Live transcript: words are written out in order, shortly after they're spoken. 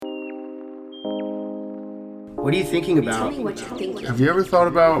What are you thinking about? Tell me what you're thinking. Have you ever thought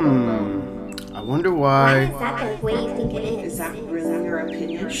about, I wonder Why why. is that the way you think it is? Is that really your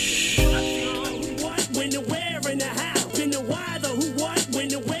opinion? Shh.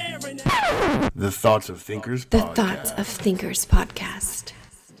 the Thoughts of Thinkers The podcast? Thoughts of Thinkers podcast.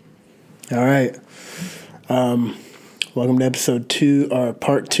 All right. Welcome to episode 2, or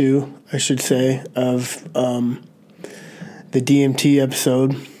part 2, I should say, of the DMT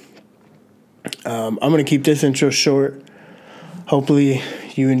episode. I'm going to keep this intro short. Hopefully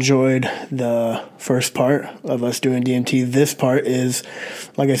you enjoyed the first part of us doing DMT. This part is,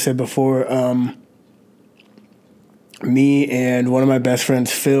 like I said before, me and one of my best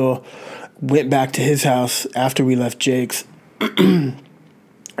friends, Phil, went back to his house after we left Jake's and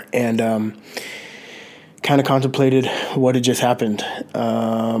kind of contemplated what had just happened.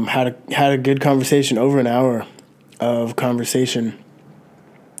 Had a good conversation, over an hour of conversation,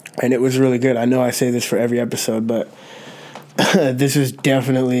 and it was really good. I know I say this for every episode, but this is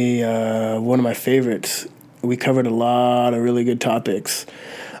definitely one of my favorites. We covered a lot of really good topics.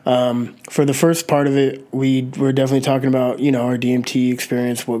 For the first part of it, we were definitely talking about, our DMT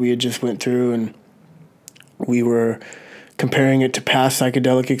experience, what we had just went through, and we were comparing it to past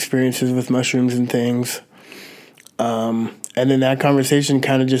psychedelic experiences with mushrooms and things. And then that conversation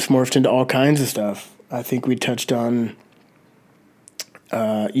kind of just morphed into all kinds of stuff. I think we touched on,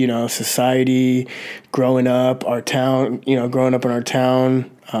 society, growing up, our town, growing up in our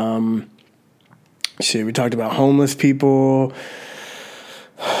town. We talked about homeless people.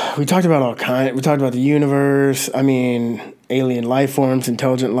 We talked about all kinds. We talked about the universe. Alien life forms,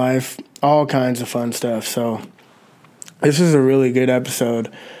 intelligent life, all kinds of fun stuff. So this is a really good episode.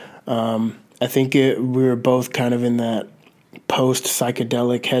 I think we were both kind of in that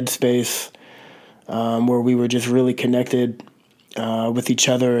post-psychedelic headspace where we were just really connected with each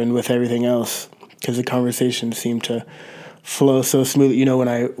other and with everything else, because the conversation seemed to flow so smoothly.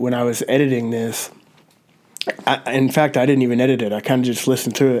 When I was editing this, in fact, I didn't even edit it. I kind of just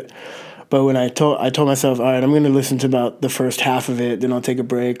listened through it. But when I told myself, all right, I'm going to listen to about the first half of it, then I'll take a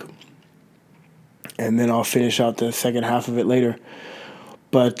break, and then I'll finish out the second half of it later.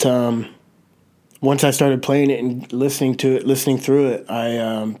 But once I started playing it and listening through it,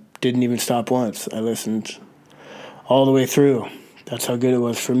 I didn't even stop once. I listened all the way through. That's how good it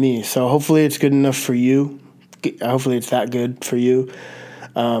was for me. So hopefully it's good enough for you. Hopefully it's that good for you.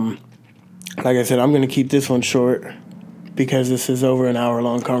 Like I said, I'm going to keep this one short because this is over an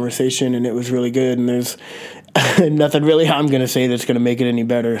hour-long conversation, and it was really good, and there's nothing really I'm going to say that's going to make it any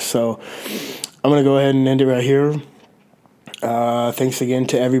better. So I'm going to go ahead and end it right here. Thanks again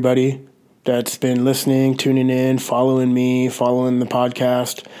to everybody that's been listening, tuning in, following me, following the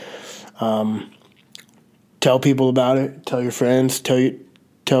podcast. Tell people about it. Tell your friends.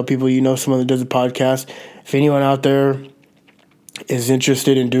 Tell people someone that does a podcast. If anyone out there is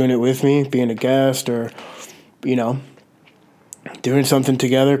interested in doing it with me, being a guest or, doing something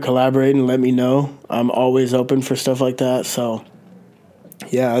together, collaborating, let me know. I'm always open for stuff like that. So,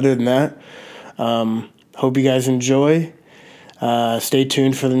 yeah, other than that, hope you guys enjoy. Stay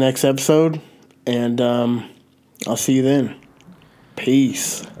tuned for the next episode, and I'll see you then.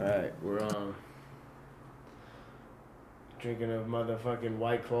 Peace. All right, we're drinking a motherfucking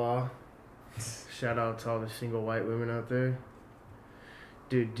White Claw. Shout out to all the single white women out there.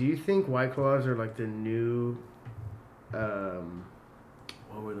 Dude, do you think White Claws are like the new, what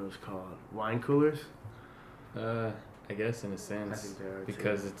were those called? Wine coolers? I guess in a sense. I think they are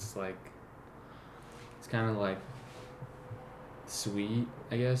because too. it's kind of like sweet,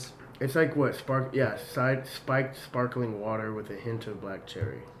 I guess. It's like what? Spiked sparkling water with a hint of black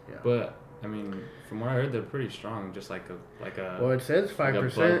cherry. Yeah. But from what I heard, they're pretty strong. Just like a. Well, it says 5%. Like a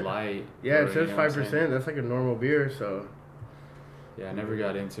Bud Light. Yeah, it says you know what I'm 5%. saying? That's like a normal beer, so. Yeah, I never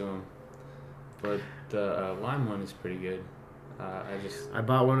got into them. But the lime one is pretty good. I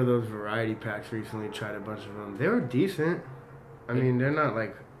bought one of those variety packs recently, tried a bunch of them. They were decent. They're not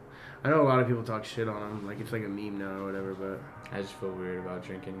like... I know a lot of people talk shit on them, like it's like a meme now or whatever, but... I just feel weird about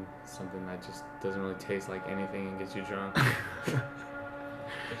drinking something that just doesn't really taste like anything and gets you drunk.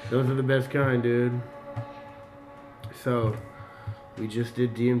 Those are the best kind, dude. So, we just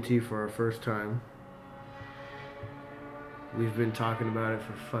did DMT for our first time. We've been talking about it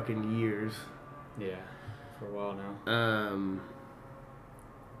for fucking years. Yeah, for a while now.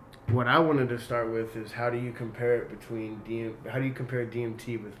 What I wanted to start with is how do you compare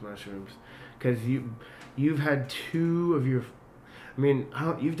DMT with mushrooms? Because you've had two of your...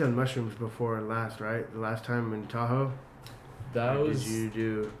 you've done mushrooms before last, right? The last time in Tahoe? That Or was Did you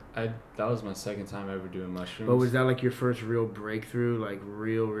do? that was my second time ever doing mushrooms. But was that like your first real breakthrough, like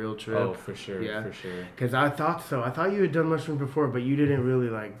real trip? Oh, for sure, Yeah. for sure. Because I thought so. I thought you had done mushrooms before, but you didn't really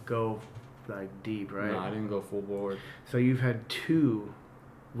like go like deep, right? No, I didn't go full board. So you've had 2.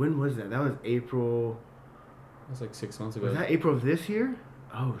 When was that? That was April. That was like 6 months ago. Was that April of this year?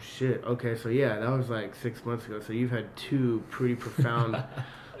 Oh shit. Okay, so yeah, that was like 6 months ago. So you've had 2 pretty profound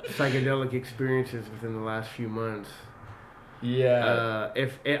psychedelic experiences within the last few months. Yeah.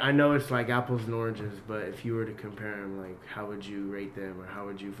 I know it's like apples and oranges, but if you were to compare them, like how would you rate them, or how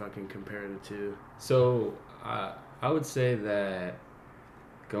would you fucking compare the 2? So I would say that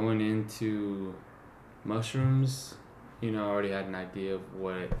going into mushrooms, I already had an idea of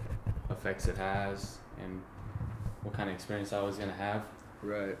what effects it has and what kind of experience I was gonna have.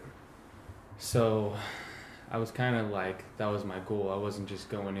 Right. So I was kind of like, that was my goal. I wasn't just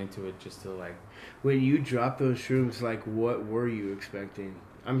going into it just to like. When you dropped those shrooms, like what were you expecting?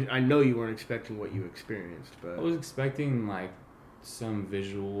 I know you weren't expecting what you experienced, but I was expecting like some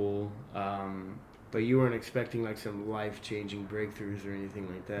visual. But you weren't expecting like some life-changing breakthroughs or anything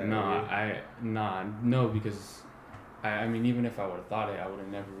like that. No, because I mean, even if I would have thought it, I would have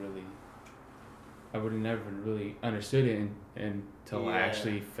never really understood it until I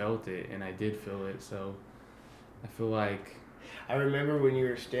actually felt it, and I did feel it. So I feel like. I remember when you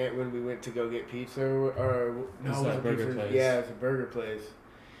were when we went to go get pizza, or no, it was a burger place. Yeah, it was a burger place,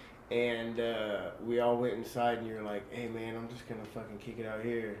 and we all went inside, and you were like, "Hey man, I'm just gonna fucking kick it out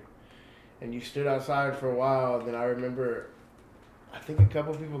here," and you stood outside for a while. Then I remember, I think a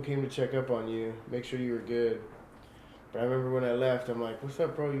couple people came to check up on you, make sure you were good. But I remember when I left, I'm like, "What's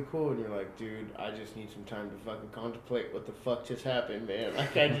up, bro? You cool?" And you're like, "Dude, I just need some time to fucking contemplate what the fuck just happened, man.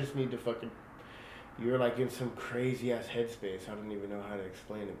 Like, I just need to fucking." You were like in some crazy ass headspace. I don't even know how to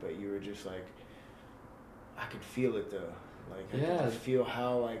explain it, but you were just like, I could feel it though. Like I could just feel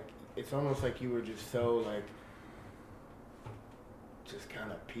how like it's almost like you were just so like, just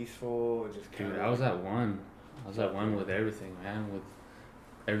kind of peaceful, just kind of. Dude, I was at one. I was at one with everything, man. With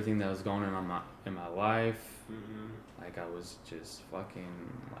everything that was going on in my life. Mm-hmm. Like I was just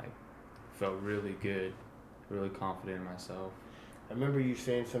fucking like, felt really good, really confident in myself. I remember you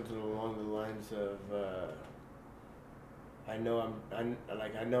saying something along the lines of, I know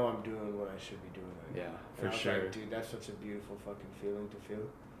I'm doing what I should be doing right Yeah, now. for And I was sure. like, dude, that's such a beautiful fucking feeling to feel.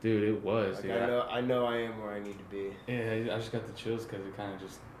 Dude, it was. Like, dude. I know I am where I need to be. Yeah, I just got the chills because it kind of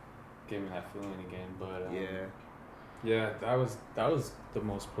just gave me that feeling again. But yeah, that was the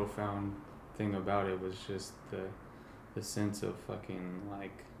most profound thing about it, was just the sense of fucking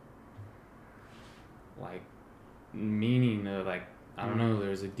like meaning of like, I don't know,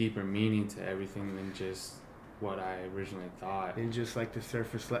 there's a deeper meaning to everything than just what I originally thought. And just like the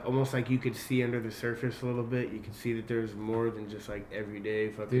surface, like almost like you could see under the surface a little bit. You could see that there's more than just like everyday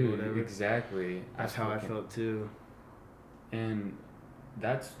fucking Dude, whatever. exactly. That's how I felt too. And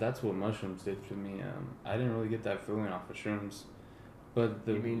that's what mushrooms did for me. I didn't really get that feeling off of shrooms, but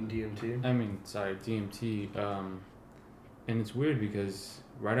You mean DMT? DMT. And it's weird because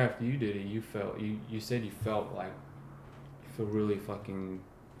right after you did it, you said you felt like, you feel really fucking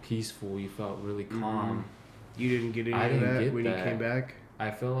peaceful. You felt really calm. Mm-hmm. You didn't get any I of didn't that get when that. you came back?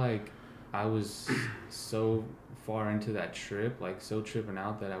 I feel like I was so far into that trip, like so tripping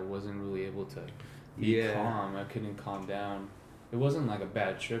out, that I wasn't really able to be calm. I couldn't calm down. It wasn't like a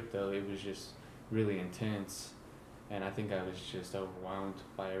bad trip though. It was just really intense, and I think I was just overwhelmed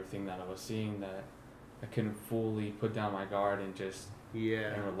by everything that I was seeing, that I couldn't fully put down my guard and just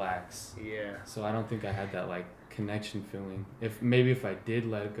and relax. Yeah. So I don't think I had that like connection feeling. If I did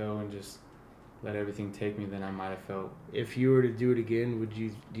let it go and just let everything take me, then I might have felt. If you were to do it again,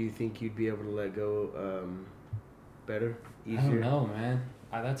 do you think you'd be able to let go better, easier? I don't know, man.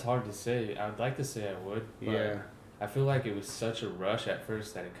 That's hard to say. I would like to say I would, but I feel like it was such a rush at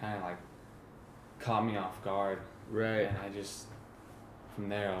first that it kind of like caught me off guard. Right. And I just, from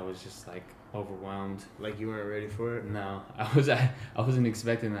there, I was just like overwhelmed. Like you weren't ready for it? No, I wasn't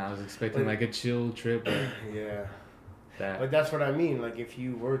expecting that. I was expecting like a chill trip. Yeah. That. But that's what I mean. Like if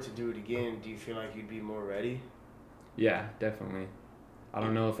you were to do it again, do you feel like you'd be more ready? Yeah, definitely. I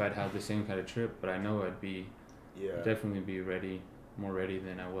don't know if I'd have the same kind of trip, but I know I'd be definitely be more ready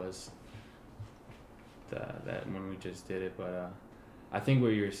than I was that when we just did it. But I think what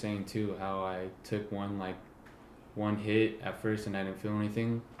you were saying too, how I took one hit at first and I didn't feel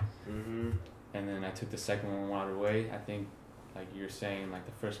anything, and then I took the second one right away. I think like you're saying, like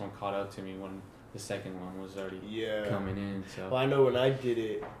the first one caught up to me when the second one was already coming in. So well, I know when I did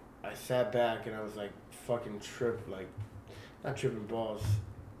it, I sat back and I was like fucking not tripping balls,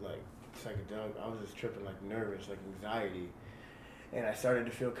 like psychedelic. I was just tripping like nervous, like anxiety. And I started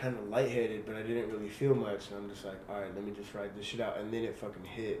to feel kind of lightheaded, but I didn't really feel much. And I'm just like, all right, let me just ride this shit out. And then it fucking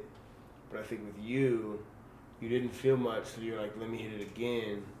hit. But I think with you didn't feel much, so you're like, let me hit it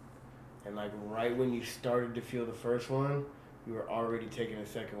again. And like right when you started to feel the first one, you were already taking a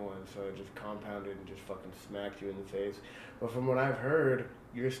second one, so it just compounded and just fucking smacked you in the face. But from what I've heard,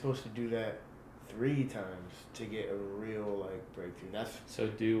 you're supposed to do that 3 times to get a real like breakthrough. That's So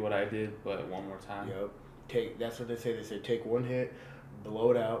do what I did, but one more time. Yep. That's what they say. They say take one hit,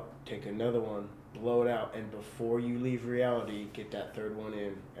 blow it out, take another one, blow it out, and before you leave reality, get that third one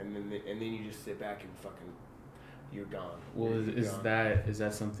in, and then you just sit back and fucking, you're gone. Well, You're is gone.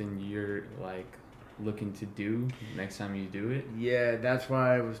 that something you're like looking to do next time you do it? Yeah, that's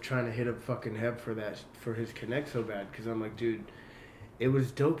why I was trying to hit up fucking Heb for his connect so bad, because I'm like, dude, it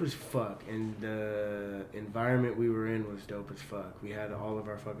was dope as fuck, and the environment we were in was dope as fuck. We had all of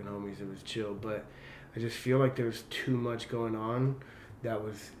our fucking homies. It was chill, but I just feel like there was too much going on that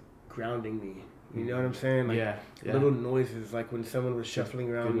was grounding me. You know what I'm saying? Like Yeah. little noises, like when someone was shuffling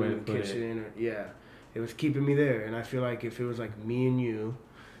around Good way in to the put kitchen. Or, yeah, it was keeping me there. And I feel like if it was like me and you,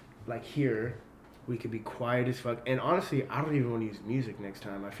 like here, we could be quiet as fuck. And honestly, I don't even want to use music next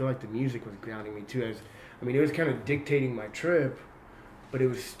time. I feel like the music was grounding me too. It was kind of dictating my trip, but it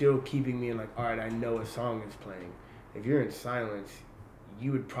was still keeping me in like, all right, I know a song is playing. If you're in silence,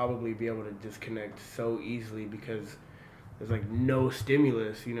 you would probably be able to disconnect so easily because there's like no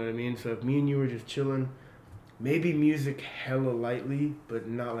stimulus, you know what I mean? So if me and you were just chilling, maybe music hella lightly, but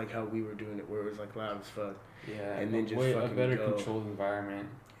not like how we were doing it, where it was like loud as fuck. Yeah. And then just a fucking better go. controlled environment.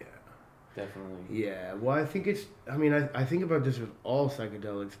 Yeah. Definitely. Yeah, well, I think it's, I think about this with all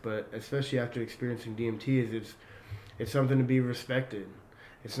psychedelics, but especially after experiencing DMT, it's something to be respected.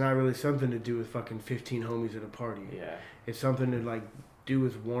 It's not really something to do with fucking 15 homies at a party. Yeah. It's something to like do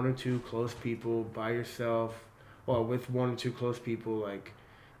with 1 or 2 close people, by yourself, or with 1 or 2 close people, like,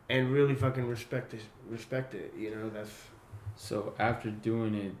 and really fucking respect it, you know, that's... So after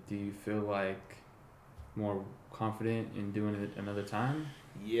doing it, do you feel like more confident in doing it another time?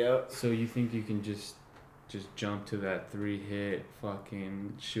 Yep. So you think you can just jump to that 3-hit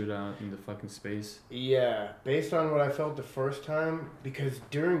fucking shootout in the fucking space? Yeah, based on what I felt the first time, because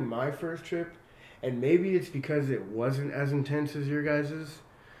during my first trip, and maybe it's because it wasn't as intense as your guys's,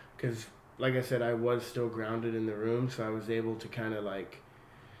 because like I said, I was still grounded in the room, so I was able to kind of like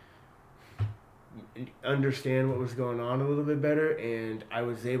understand what was going on a little bit better, and I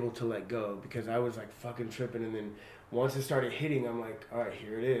was able to let go because I was like fucking tripping, and then once it started hitting, I'm like, all right,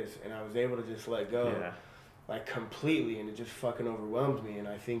 here it is, and I was able to just let go. Yeah. Like completely, and it just fucking overwhelmed me. And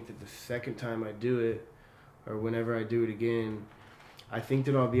I think that the second time I do it, or whenever I do it again, I think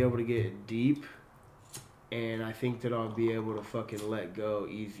that I'll be able to get deep, and I think that I'll be able to fucking let go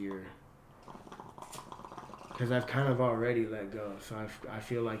easier. Because I've kind of already let go, so I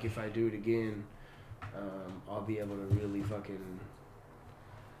feel like if I do it again, I'll be able to really fucking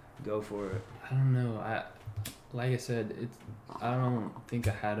go for it. I don't know. Like I said, I don't think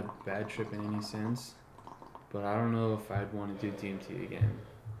I had a bad trip in any sense. But I don't know if I'd want to do DMT again.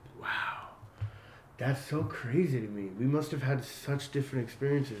 Wow. That's so crazy to me. We must have had such different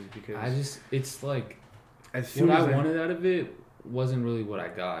experiences because... It's like, as soon what as I wanted out of it wasn't really what I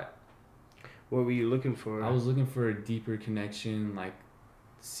got. What were you looking for? I was looking for a deeper connection, like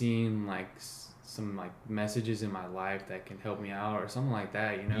seeing like some like messages in my life that can help me out or something like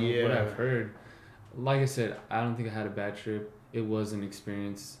that, you know? Yeah. What I've heard. Like I said, I don't think I had a bad trip. It was an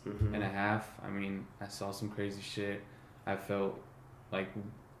experience and a half. I mean, I saw some crazy shit. I felt like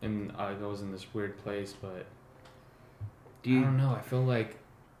I was in this weird place, but I don't know. I feel like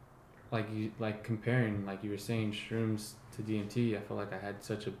comparing, like you were saying, shrooms to DMT. I felt like I had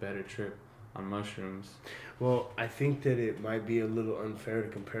such a better trip on mushrooms. Well, I think that it might be a little unfair to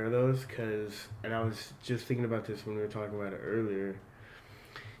compare those and I was just thinking about this when we were talking about it earlier.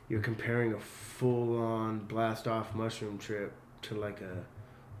 You're comparing a full-on blast-off mushroom trip to like a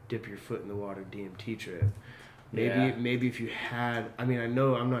dip your foot in the water DMT trip. Maybe if you had, I mean, I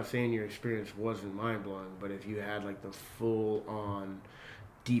know I'm not saying your experience wasn't mind-blowing, but if you had like the full-on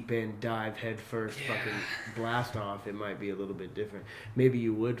deep-end dive head-first fucking blast-off, it might be a little bit different. Maybe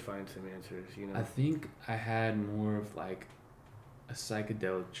you would find some answers, you know? I think I had more of like a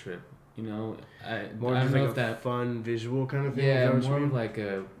psychedelic trip, you know? I don't know if that fun visual kind of thing? Yeah, more of like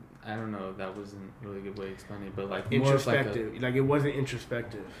a, I don't know, that wasn't really a good way to explain it, but like more of like like it wasn't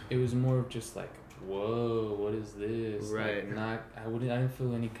introspective. It was more of just like, whoa, what is this? Right. Like I didn't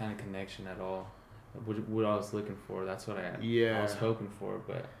feel any kind of connection at all. What I was looking for, that's what I was hoping for,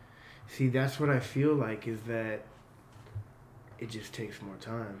 but see, that's what I feel like is that it just takes more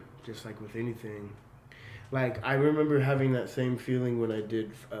time, just like with anything. Like, I remember having that same feeling when I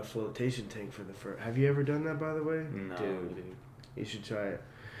did a flotation tank for the first... Have you ever done that, by the way? No, dude. You should try it.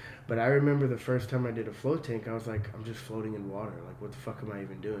 But I remember the first time I did a float tank, I was like, I'm just floating in water. Like, what the fuck am I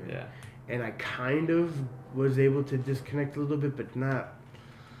even doing? Yeah. And I kind of was able to disconnect a little bit, but not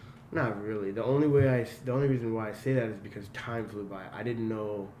really. The only reason why I say that is because time flew by. I didn't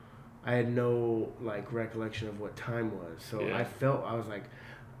know... I had no, like, recollection of what time was. So Yeah. I was like...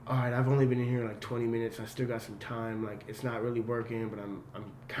 All right, I've only been in here like 20 minutes. I still got some time. Like, it's not really working, but I'm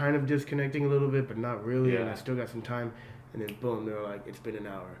kind of disconnecting a little bit, but not really. Yeah. And I still got some time. And then boom, they're like, it's been an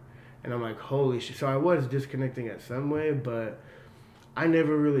hour. And I'm like, holy shit. So I was disconnecting at some way, but I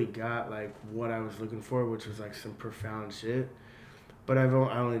never really got like what I was looking for, which was like some profound shit. But I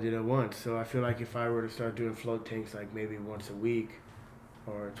only did it once. So I feel like if I were to start doing float tanks like maybe once a week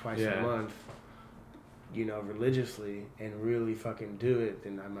or twice a month, you know, religiously and really fucking do it,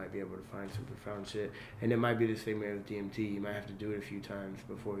 then I might be able to find some profound shit. And it might be the same way with DMT. You might have to do it a few times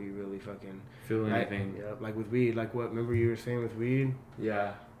before you really fucking feel anything. Yeah, like with weed. Like what? Remember you were saying with weed?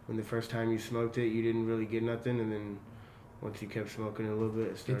 Yeah. When the first time you smoked it, you didn't really get nothing, and then once you kept smoking it a little bit,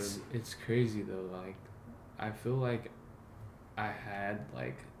 it started. It's crazy though. Like, I feel like I had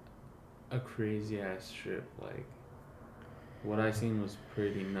like a crazy ass trip. Like, what I seen was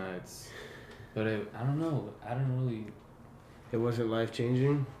pretty nuts. But I don't know. I don't really. It wasn't life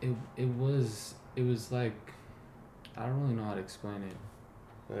changing. It was like, I don't really know how to explain it,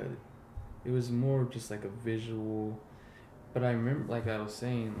 but it was more just like a visual. But I remember, like I was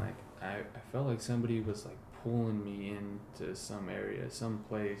saying, like I felt like somebody was like pulling me into some area, some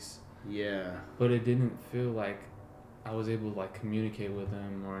place. Yeah. But it didn't feel like I was able to like communicate with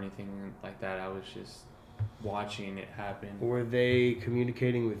them or anything like that. I was just watching it happen. Were they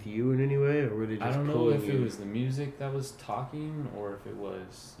communicating with you in any way, or were they just I don't know pulling if you? it was the music that was talking or if it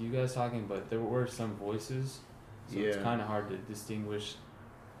was you guys talking, but there were some voices, so it's kind of hard to distinguish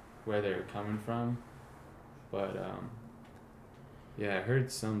where they're coming from. But yeah, I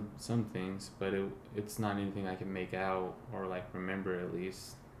heard some things, but it's not anything I can make out or like remember at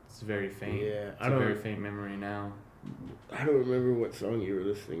least. It's very faint. Yeah, it's a very faint memory now. I don't remember what song you were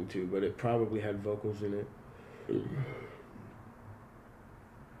listening to, but it probably had vocals in it.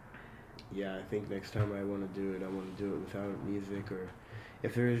 Yeah, I think next time I want to do it, I want to do it without music, or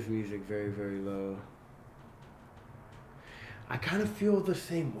if there is music, very, very low. I kind of feel the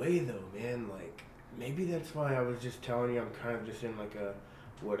same way though, man. Like, maybe that's why I was just telling you I'm kind of just in like a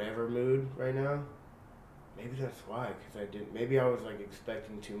whatever mood right now. Maybe that's why, because maybe I was like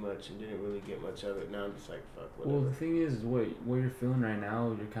expecting too much and didn't really get much of it. Now I'm just like, fuck, whatever. Well, the thing is, what you're feeling right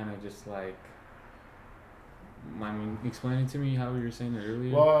now, you're kind of just like, I mean, explaining to me how you were saying it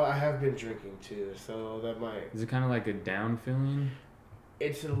earlier. Well, I have been drinking too, so that might... Is it kind of like a down feeling?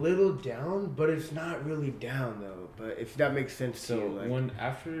 It's a little down, but it's not really down though. But if that makes sense to you, like...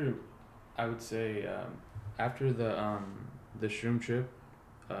 after, I would say, after the shroom trip,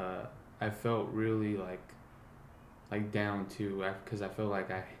 I felt really like down too, because I felt like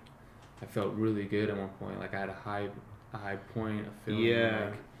I felt really good at one point. Like I had a high point of feeling. Yeah.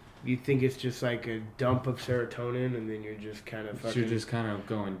 Like, you think it's just like a dump of serotonin, and then you're just kind of fucking... You're just kind of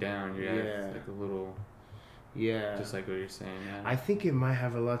going down. You're at like a little... Yeah. Just like what you're saying, yeah. I think it might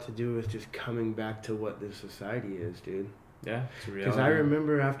have a lot to do with just coming back to what this society is, dude. Yeah, it's a reality. Because I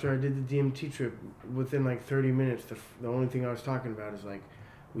remember after I did the DMT trip, within like 30 minutes, the only thing I was talking about is like,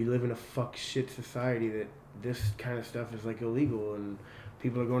 we live in a fuck shit society that this kind of stuff is like illegal and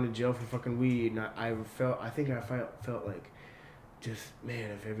people are going to jail for fucking weed. And I felt like, just,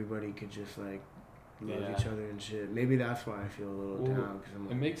 man, if everybody could just like love each other and shit. Maybe that's why I feel a little down. Cause I'm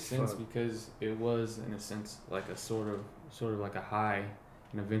like, it makes sense because it was, in a sense, like a sort of like a high,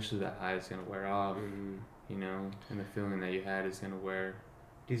 and eventually that high is going to wear off, you know, and the feeling that you had is going to wear.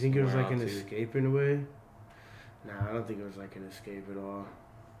 Do you think it was like an escape in a way? Nah, I don't think it was like an escape at all.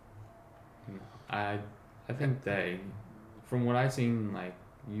 I think that from what I seen, like,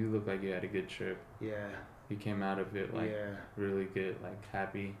 you look like you had a good trip. Yeah. You came out of it like really good, like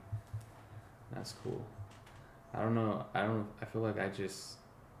happy. That's cool. I don't know. I feel like I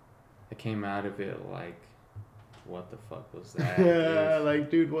came out of it like, what the fuck was that? Yeah, like,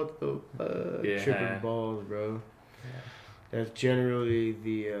 dude, what the fuck? Yeah. Tripping balls, bro. Yeah. That's generally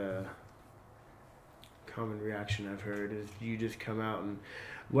the common reaction I've heard is you just come out, and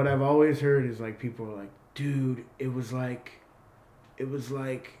what I've always heard is like people are like, dude, it was like,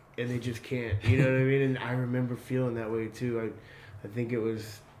 and they just can't, you know what I mean? And I remember feeling that way too. I think it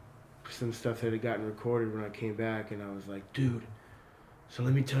was some stuff that had gotten recorded when I came back, and I was like, dude, so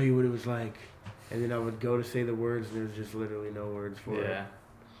let me tell you what it was like. And then I would go to say the words, and there's just literally no words for it.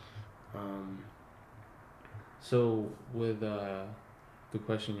 So with the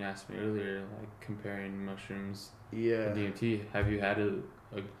question you asked me earlier, like comparing mushrooms Yeah. and DMT, have you had a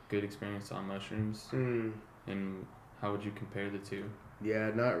good experience on mushrooms? Mm. And how would you compare the two?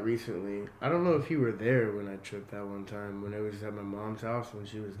 Yeah, not recently. I don't know if you were there when I tripped that one time when I was at my mom's house when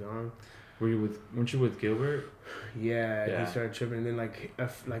she was gone. Weren't you with Gilbert? Yeah. He started tripping, and then like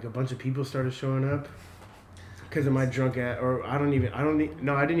a bunch of people started showing up because of my drunk I didn't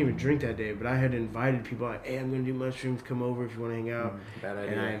even drink that day, but I had invited people like, hey, I'm gonna do mushrooms, come over if you want to hang out. Bad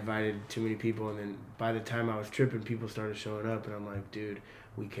idea. And I invited too many people, and then by the time I was tripping, people started showing up, and I'm like, dude,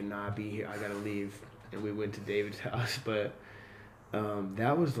 we cannot be here. I gotta leave. And we went to David's house, but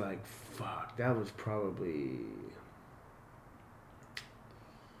that was like, fuck, that was probably,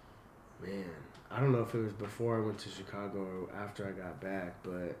 man, I don't know if it was before I went to Chicago or after I got back,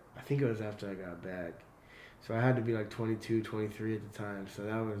 but I think it was after I got back. So I had to be like 22, 23 at the time, so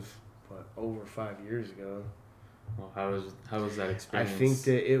that was, over 5 years ago. Well, how was that experience? I think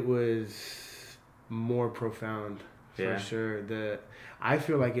that it was more profound, for Yeah. sure. I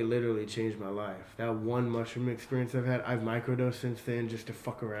feel like it literally changed my life. That one mushroom experience I've had, I've microdosed since then just to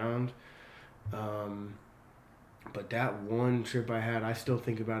fuck around. But that one trip I had, I still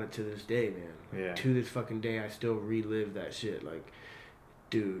think about it to this day, man. Yeah. To this fucking day, I still relive that shit. Like,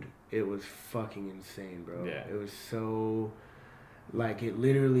 dude, it was fucking insane, bro. Yeah. It was so, like, it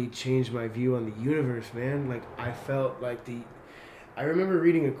literally changed my view on the universe, man. Like, I felt like I remember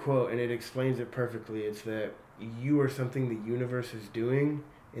reading a quote, and it explains it perfectly. It's that you are something the universe is doing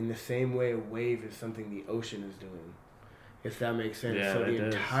in the same way a wave is something the ocean is doing. If that makes sense. Yeah, So the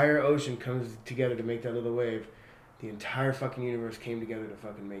does. entire ocean comes together to make that little wave. The entire fucking universe came together to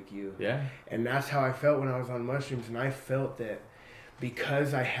fucking make you. Yeah. And that's how I felt when I was on mushrooms. And I felt that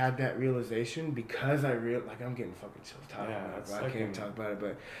because I had that realization, because like, I'm getting fucking chills talking about it, bro. I can't talk about it,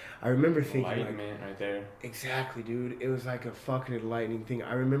 but I remember thinking, like, enlightenment right there. exactly, dude. It was like a fucking enlightening thing.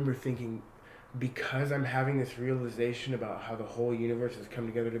 I remember thinking, because I'm having this realization about how the whole universe has come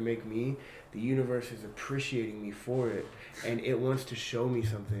together to make me, the universe is appreciating me for it, and it wants to show me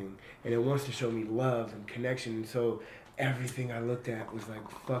something, and it wants to show me love and connection. And so everything I looked at was like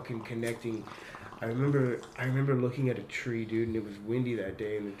fucking connecting. I remember looking at a tree, dude, and it was windy that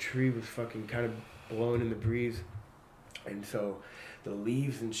day, and the tree was fucking kind of blowing in the breeze, and so the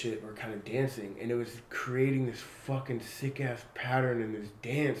leaves and shit were kind of dancing, and it was creating this fucking sick ass pattern and this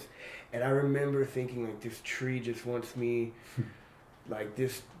dance. And I remember thinking, like, this tree just wants me, like,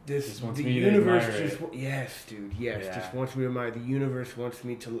 this Just wants the me to universe admire just it. yes, dude, yes, Yeah. just wants me to admire. The universe wants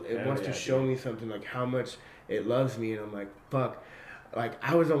me to. It Hell wants yeah, to show dude. me something, like how much it loves me, and I'm like, fuck. Like,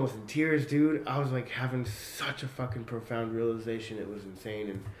 I was almost in tears, dude. I was like having such a fucking profound realization. It was insane,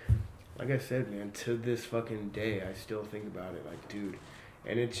 and like I said, man, to this fucking day, I still think about it, like, dude.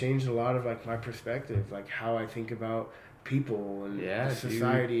 And it changed a lot of, like, my perspective, like how I think about people and Yeah, the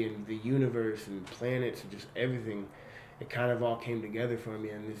society and the universe and planets and just everything. It kind of all came together for me,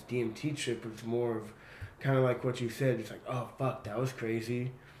 and this DMT trip was more of kind of like what you said, just like, oh fuck, that was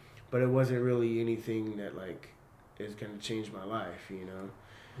crazy, but it wasn't really anything that, like, is gonna change my life, you know.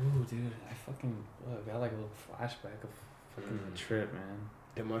 Ooh, dude, I fucking got like a little flashback of fucking the trip, man.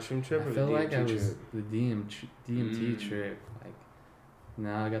 The mushroom trip, I or felt the like DMT I was trip? the DMT trip. Like,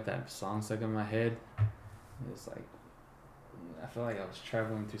 now I got that song stuck in my head. It's like, I feel like I was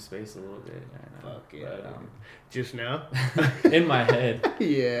traveling through space a little bit right now. Fuck yeah, But, just now. in my head.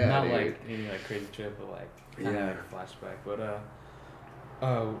 Yeah, Not dude. like any like crazy trip, but like kind of Yeah. like a flashback. But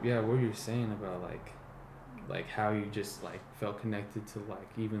yeah, what you were saying about like how you just like felt connected to like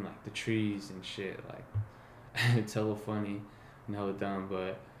even like the trees and shit. Like, it's hella funny and hella dumb,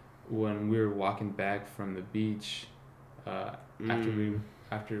 but when we were walking back from the beach, after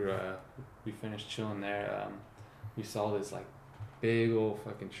we finished chilling there, we saw this like big old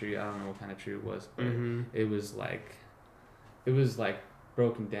fucking tree. I don't know what kind of tree it was, but it was like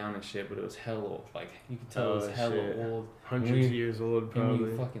broken down and shit, but it was hella old. Like, you could tell it was hella shit. old. Hundreds We- of years old, And probably.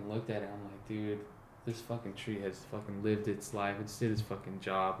 we fucking looked at it, I'm like, dude, this fucking tree has fucking lived its life. It's did its fucking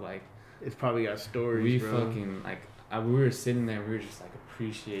job. Like, It's probably got stories, we bro. fucking, like, we were sitting there, we were just, like,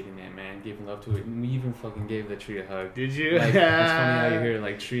 appreciating it, man, giving love to it. And we even fucking gave the tree a hug. Did you? Like, it's funny how you hear,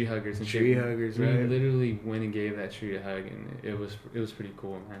 like, tree huggers and Tree shit. huggers, We right? literally went and gave that tree a hug, and it was pretty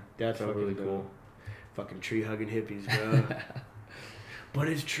cool, man. That's Felt fucking really dope. cool. Fucking tree hugging hippies, bro. But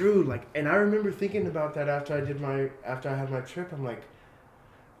it's true, like, and I remember thinking about that after I had my trip. I'm like,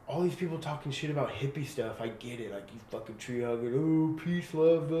 all these people talking shit about hippie stuff. I get it, like, you fucking tree hugging, oh, peace,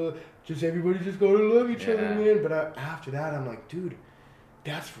 love, just everybody just gotta love each other, Yeah. man. But after that, I'm like, dude,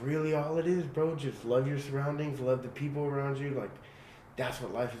 that's really all it is, bro. Just love your surroundings, love the people around you. Like, that's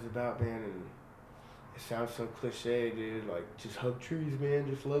what life is about, man. And it sounds so cliche, dude. Like, just hug trees, man.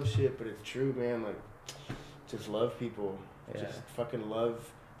 Just love shit. But it's true, man. Like, just love people. Yeah. Just fucking love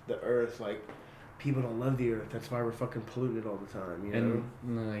the earth. Like, people don't love the earth. That's why we're fucking polluted all the time, you know?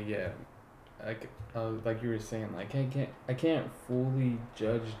 And yeah, like you were saying, like I can't fully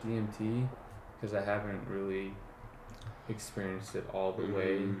judge DMT because I haven't really experienced it all the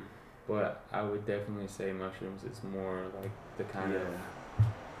way. But I would definitely say mushrooms is more like the kind of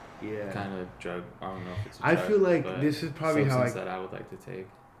drug. I don't know if it's a drug, I feel like this is probably how that I would like to take.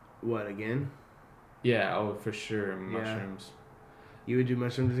 What, again? Yeah, for sure, mushrooms. You would do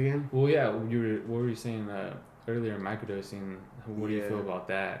mushrooms again? Well, yeah, what were you saying earlier, microdosing? What do you feel about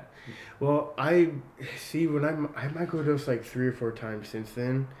that? Well, I microdosed like 3 or 4 times since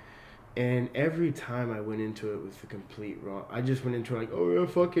then. And every time I went into it with the complete wrong. I just went into it like, oh yeah,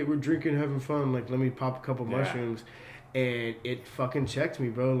 fuck it, we're drinking, having fun. Like, let me pop a couple mushrooms. And it fucking checked me,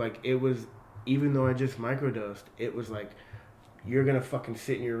 bro. Like, it was, even though I just microdosed, it was like, you're gonna fucking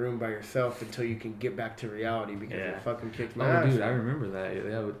sit in your room by yourself until you can get back to reality because it fucking kicked my ass. Oh, dude, I remember that.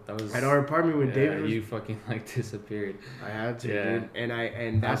 Yeah, that was at our apartment when David was, you fucking like disappeared. I had to, dude.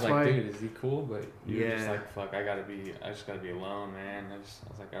 And that's I was why, like, dude, is he cool? But you were just like, fuck, I just gotta be alone, man. I was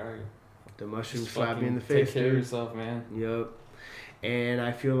like, all right. The mushroom slapped me in the face, take care of yourself, man. Yep. And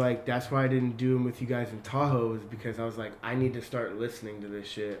I feel like that's why I didn't do them with you guys in Tahoe, is because I was like, I need to start listening to this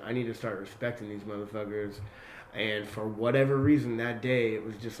shit. I need to start respecting these motherfuckers. And for whatever reason that day, it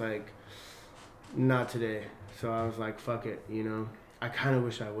was just like, not today. So I was like, fuck it, you know. I kind of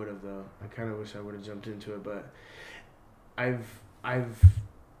wish I would have, though. I kind of wish I would have jumped into it, but I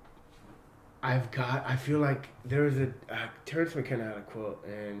feel like there was Terrence McKenna had a quote,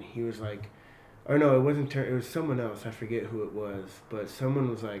 and he was like, or no, it wasn't Terrence, it was someone else. I forget who it was, but someone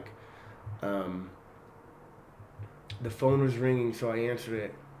was like, the phone was ringing, so I answered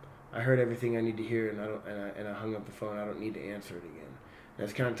it. I heard everything I need to hear, and I hung up the phone. I don't need to answer it again. And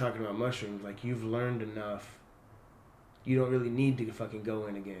that's kind of talking about mushrooms. Like, you've learned enough. You don't really need to fucking go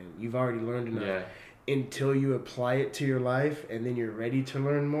in again. You've already learned enough. Yeah. Until you apply it to your life, and then you're ready to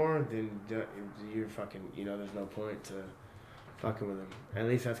learn more, then you're fucking, you know, there's no point to fucking with them. At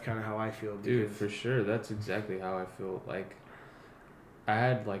least that's kind of how I feel. Dude, for sure. That's exactly how I feel. Like, I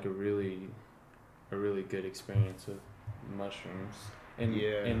had like a really good experience with mushrooms. And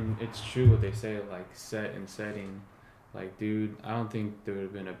it's true what they say, like, set and setting. Like, dude, I don't think there would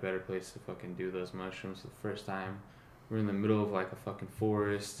have been a better place to fucking do those mushrooms the first time. We're in the middle of, like, a fucking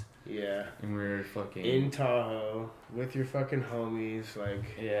forest. Yeah. And we're fucking... in Tahoe, with your fucking homies, like...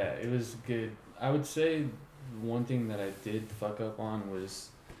 Yeah, it was good. I would say one thing that I did fuck up on was...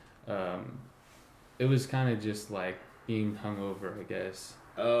 it was kind of just, like, being hungover, I guess.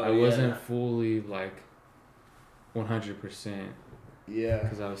 Oh, I wasn't fully, like, 100%. Yeah.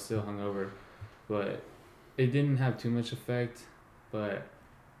 Because I was still hungover. But it didn't have too much effect. But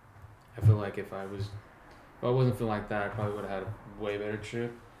I feel like if I wasn't feeling like that, I probably would have had a way better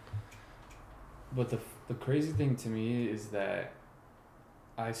trip. But the crazy thing to me is that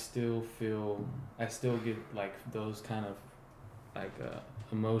I still get like those kind of like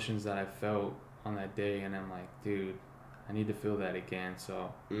emotions that I felt on that day, and I'm like, dude, I need to feel that again.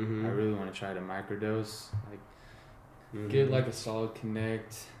 So I really want to try to microdose, like get like a solid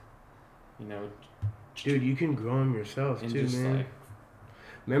connect, you know. Dude, you can grow them yourself too, man. Like,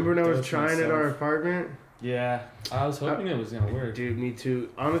 remember when I was trying at our apartment? Yeah, I was hoping it was gonna work. Dude, me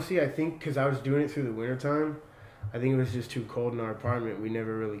too. Honestly, I think because I was doing it through the wintertime, I think it was just too cold in our apartment. We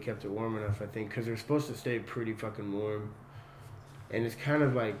never really kept it warm enough, I think, because they're supposed to stay pretty fucking warm. And it's kind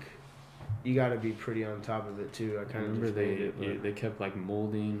of like, you got to be pretty on top of it too. I kind of remember they kept like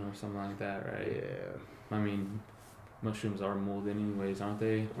molding or something like that, right? Yeah. I mean, mushrooms are molded anyways, aren't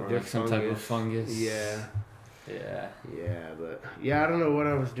they? Or they're like some type of fungus. Yeah. Yeah. Yeah, but yeah, I don't know what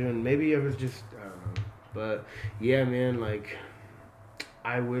I was doing. Maybe I was just, I don't know. But yeah, man, like,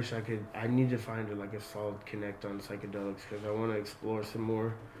 I wish I need to find like a solid connect on psychedelics because I want to explore some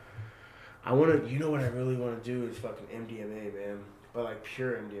more. You know what I really want to do is fucking MDMA, man. But like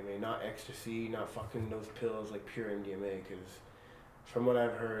pure MDMA, not ecstasy, not fucking those pills, like pure MDMA, because from what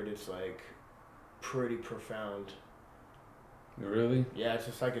I've heard, it's like pretty profound. Really? Yeah, it's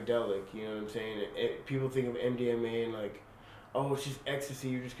a psychedelic, you know what I'm saying? People think of MDMA and like, oh, it's just ecstasy,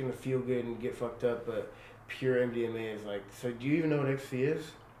 you're just gonna feel good and get fucked up, but pure MDMA is like, so do you even know what ecstasy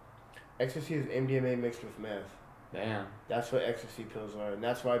is? Ecstasy is MDMA mixed with meth. Damn. That's what ecstasy pills are, and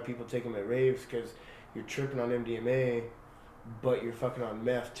that's why people take them at raves, because you're tripping on MDMA, but you're fucking on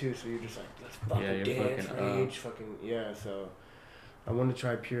meth too, so you're just like, let's fucking dance, rage, fucking, yeah, so I want to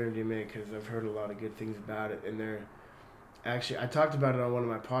try pure MDMA, because I've heard a lot of good things about it, and Actually, I talked about it on one of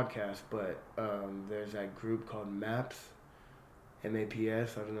my podcasts, but there's that group called MAPS,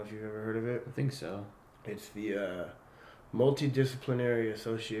 MAPS. I don't know if you've ever heard of it. I think so. It's the Multidisciplinary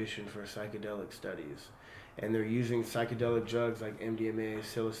Association for Psychedelic Studies. And they're using psychedelic drugs like MDMA,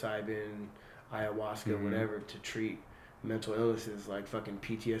 psilocybin, ayahuasca, whatever, to treat mental illnesses like fucking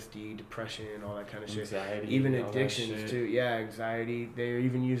PTSD, depression, all that kind of shit. Anxiety, even all that addictions shit. too. Yeah, anxiety. They're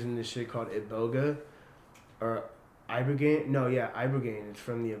even using this shit called iboga or ibogaine. No, yeah, ibogaine. It's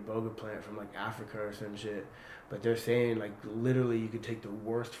from the iboga plant from like Africa or some shit. But they're saying like literally you could take the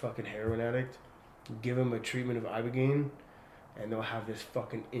worst fucking heroin addict, give them a treatment of ibogaine, and they'll have this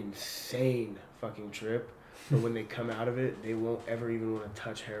fucking insane fucking trip. But when they come out of it, they won't ever even want to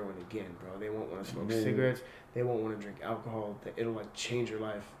touch heroin again, bro. They won't want to smoke cigarettes. They won't want to drink alcohol. It'll like change your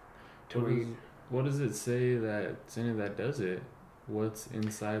life. What does it say that's in it that does it? What's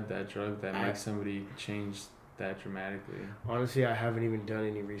inside that drug that makes somebody change that dramatically? Honestly, I haven't even done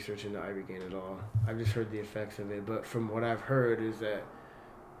any research into ibogaine at all. I've just heard the effects of it. But from what I've heard is that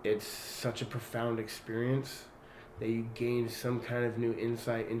it's such a profound experience that you gain some kind of new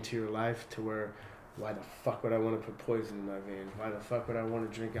insight into your life to where, why the fuck would I want to put poison in my veins? Why the fuck would I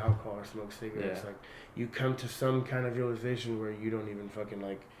want to drink alcohol or smoke cigarettes? Yeah. Like, you come to some kind of realization where you don't even fucking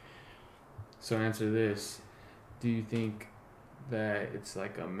like... So answer this. Do you think that it's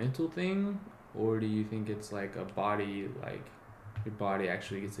like a mental thing? Or do you think it's like a body, like your body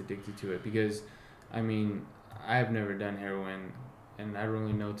actually gets addicted to it? Because, I mean, I've never done heroin and I don't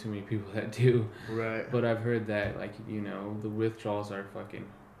really know too many people that do. Right. But I've heard that, like, you know, the withdrawals are fucking...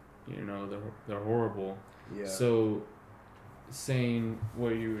 You know, they're horrible. Yeah. So, saying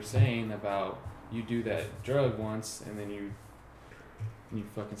what you were saying about you do that drug once and then you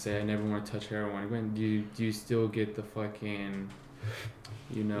fucking say I never want to touch heroin again. Do you still get the fucking,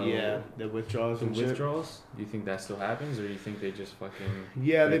 you know? Yeah, the withdrawals. The and shit. withdrawals. Do you think that still happens, or do you think they just fucking?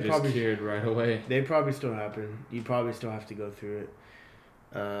 Yeah, they just probably cured right away. They probably still happen. You probably still have to go through it.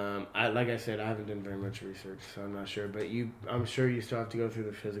 Like I said, I haven't done very much research, so I'm not sure. But I'm sure you still have to go through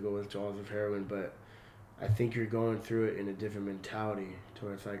the physical withdrawals of heroin. But I think you're going through it in a different mentality, to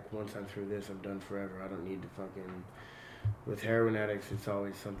where it's like, once I'm through this, I'm done forever. I don't need to fucking. With heroin addicts, it's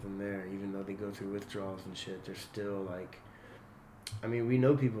always something there. Even though they go through withdrawals and shit, they're still like. I mean, we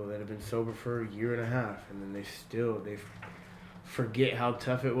know people that have been sober for a year and a half, and then they forget how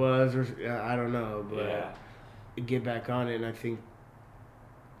tough it was, or I don't know, but get back on it, and I think.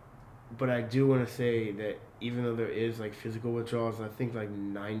 But I do want to say that even though there is like physical withdrawals, I think like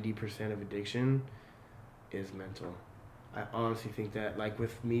 90% of addiction is mental. I honestly think that, like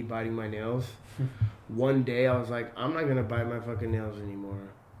with me biting my nails, one day I was like, I'm not going to bite my fucking nails anymore.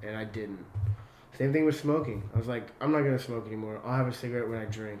 And I didn't. Same thing with smoking. I was like, I'm not going to smoke anymore. I'll have a cigarette when I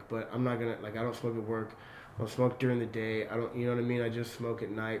drink, but I'm not going to, like, I don't smoke at work. I don't smoke during the day. I don't, you know what I mean? I just smoke at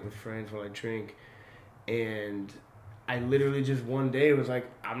night with friends while I drink. And I literally just one day was like,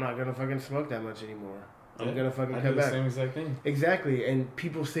 I'm not going to fucking smoke that much anymore. I'm going to fucking cut back. Same exact thing. Exactly. And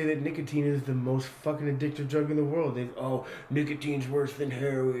people say that nicotine is the most fucking addictive drug in the world. Nicotine's worse than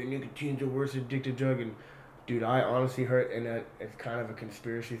heroin. Nicotine's the worst addictive drug. And dude, I honestly heard, and it's kind of a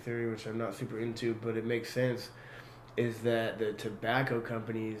conspiracy theory, which I'm not super into, but it makes sense, is that the tobacco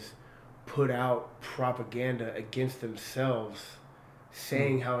companies put out propaganda against themselves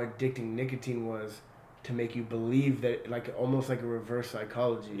saying how addicting nicotine was, to make you believe that, like, almost like a reverse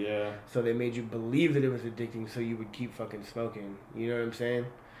psychology. Yeah. So they made you believe that it was addicting, so you would keep fucking smoking. You know what I'm saying?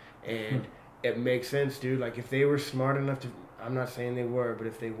 And it makes sense, dude. Like, if they were smart enough to, I'm not saying they were, but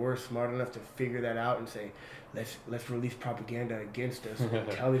if they were smart enough to figure that out and say, let's release propaganda against us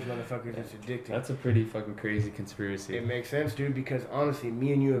and tell these motherfuckers it's addicting. That's a pretty fucking crazy conspiracy. It makes sense, dude, because honestly,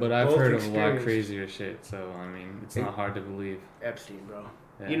 me and you have But both I've heard of a lot experienced crazier shit, so, I mean, it's not hard to believe. Epstein, bro.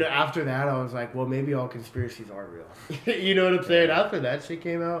 Yeah. You know, after that, I was like, well, maybe all conspiracies are real. You know what I'm saying? After that shit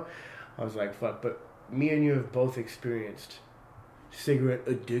came out, I was like, fuck. But me and you have both experienced cigarette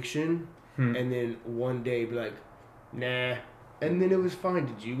addiction, and then one day be like, nah. And then it was fine.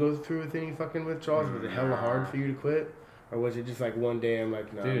 Did you go through with any fucking withdrawals? Was it hella hard for you to quit? Or was it just like one day I'm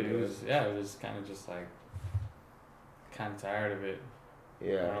like, no. Dude, it was kind of just like, kind of tired of it.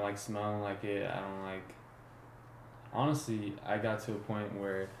 Yeah. I don't like smelling like it. I don't like... Honestly, I got to a point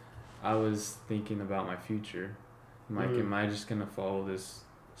where I was thinking about my future. I'm like, am I just going to follow this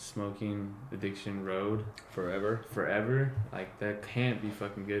smoking addiction road forever? Like, that can't be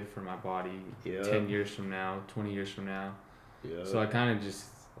fucking good for my body 10 years from now, 20 years from now. Yeah. So I kind of just,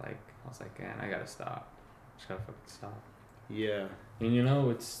 like, I was like, man, I got to stop. Just got to fucking stop. Yeah. And, you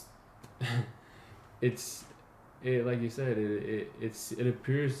know, like you said, it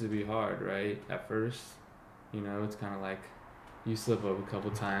appears to be hard, right, at first. You know, it's kind of like you slip up a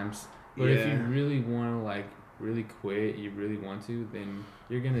couple times. But if you really want to, like, really quit, you really want to, then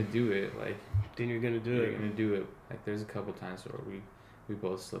you're going to do it. Like, then you're going to do you're it. going to do it. Like, there's a couple times where we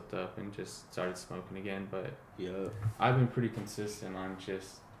both slipped up and just started smoking again. But I've been pretty consistent on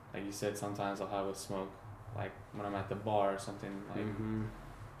just, like you said, sometimes I'll have a smoke, like, when I'm at the bar or something, like,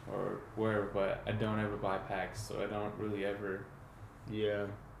 or wherever. But I don't ever buy packs, so I don't really ever...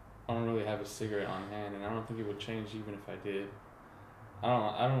 I don't really have a cigarette on hand, and I don't think it would change even if I did.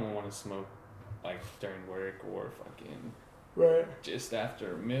 I don't want to smoke like during work or fucking just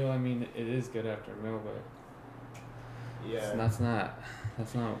after a meal. I mean, it is good after a meal, but that's not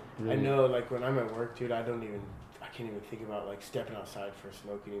really... I know, like when I'm at work, dude, I can't even think about like stepping outside for a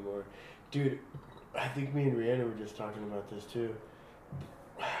smoke anymore. Dude, I think me and Rihanna were just talking about this too.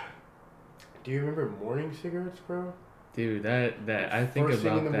 Do you remember morning cigarettes, bro? Dude, that I think First thing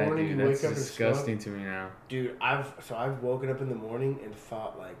about in the that, morning, dude. you That's wake up and disgusting smoke. to me now. Dude, I've woken up in the morning and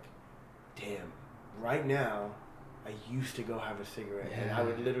thought like, damn, right now, I used to go have a cigarette and I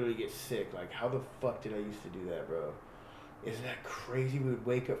would literally get sick. Like, how the fuck did I used to do that, bro? Isn't that crazy? We would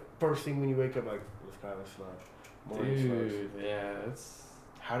wake up, first thing when you wake up, like, let's go have a smoke. Morning smokes. Dude, yeah, that's...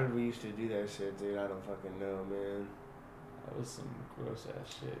 How did we used to do that shit, dude? I don't fucking know, man. That was some gross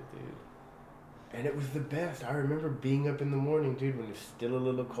ass shit, dude. And it was the best. I remember being up in the morning, dude, when it's still a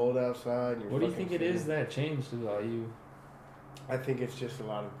little cold outside. And you're What do you think it is that changed about you? I think it's just a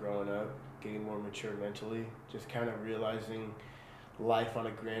lot of growing up, getting more mature mentally, just kind of realizing life on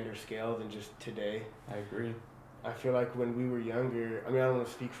a grander scale than just today. I agree. I feel like when we were younger, I mean, I don't want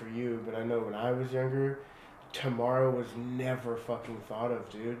to speak for you, but I know when I was younger, tomorrow was never fucking thought of,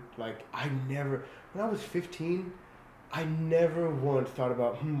 dude. Like, when I was 15, I never once thought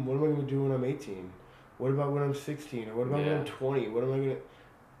about, what am I going to do when I'm 18? What about when I'm 16? Or what about when I'm 20? What am I going to...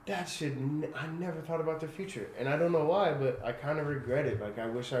 That shit, I never thought about the future. And I don't know why, but I kind of regret it. Like, I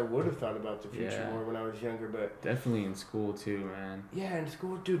wish I would have thought about the future more when I was younger, but... Definitely in school, too, man. Yeah, in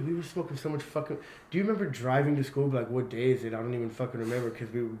school, dude, we were smoking so much fucking... Do you remember driving to school? Like, what day is it? I don't even fucking remember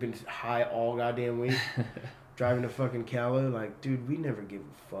because we've been high all goddamn week. Driving to fucking Cala. Like, dude, we never give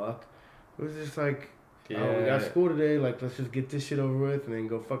a fuck. It was just like... Yeah. Oh, we got school today, like, let's just get this shit over with and then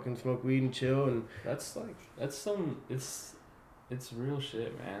go fucking smoke weed and chill. And it's real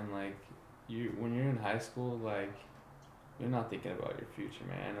shit, man. Like, when you're in high school, like, you're not thinking about your future,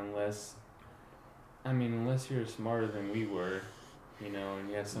 man, unless you're smarter than we were, you know, and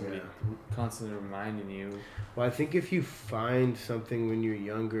you have somebody constantly reminding you. Well, I think if you find something when you're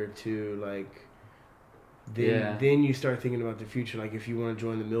younger too, like, then you start thinking about the future, like if you want to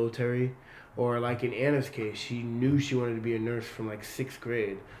join the military. Or like in Anna's case, she knew she wanted to be a nurse from like 6th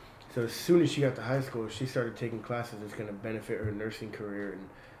grade. So as soon as she got to high school, she started taking classes that's going to benefit her nursing career and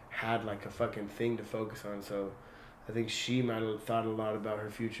had like a fucking thing to focus on. So I think she might have thought a lot about her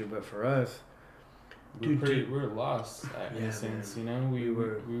future. But for us, we're lost in a sense, you know? We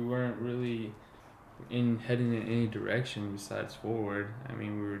weren't really heading in any direction besides forward. I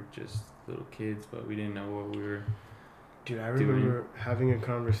mean, we were just little kids, but we didn't know what we were I remember having a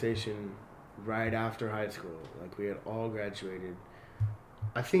conversation right after high school. Like, we had all graduated.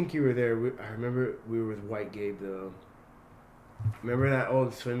 I think you were there. I remember we were with White Gabe, though. Remember that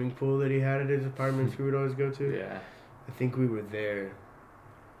old swimming pool that he had at his apartments we would always go to? Yeah. I think we were there.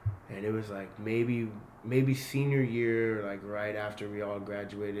 And it was like maybe senior year, like right after we all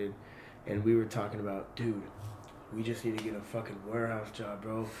graduated. And we were talking about, dude, we just need to get a fucking warehouse job,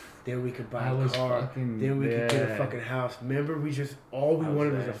 bro. Then we could buy a car. Then we could get a fucking house. Remember, all we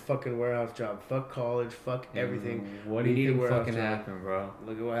wanted was a fucking warehouse job. Fuck college. Fuck everything. What do you think fucking happened, bro?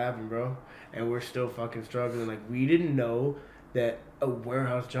 Look at what happened, bro. And we're still fucking struggling. Like, we didn't know that a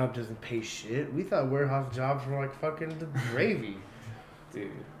warehouse job doesn't pay shit. We thought warehouse jobs were like fucking the gravy.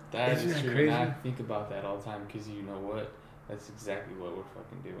 Dude, that's Isn't that true. crazy? And I think about that all the time because you know what? That's exactly what we're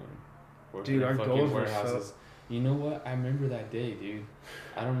fucking doing. Working Dude, in our fucking goals were warehouses. You know what? I remember that day, dude.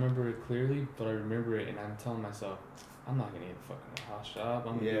 I don't remember it clearly, but I remember it, and I'm telling myself, I'm not gonna get a fucking warehouse job.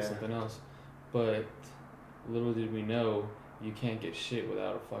 I'm gonna do something else. But little did we know, you can't get shit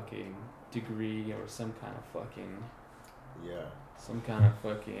without a fucking degree or some kind of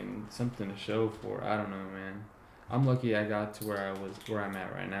fucking something to show for. I don't know, man. I'm lucky I got to where I'm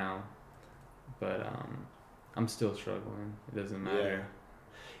at right now, but I'm still struggling. It doesn't matter.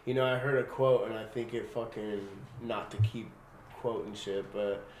 You know, I heard a quote, and I think it fucking, not to keep quoting shit,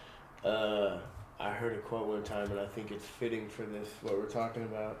 but I heard a quote one time, and I think it's fitting for this, what we're talking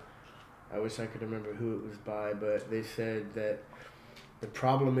about. I wish I could remember who it was by, but they said that the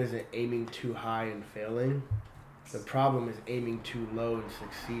problem isn't aiming too high and failing. The problem is aiming too low and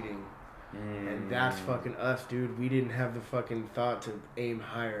succeeding. And that's fucking us, dude. We didn't have the fucking thought to aim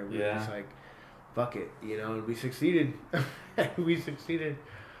higher. We were just like, fuck it, you know, and we succeeded. We succeeded.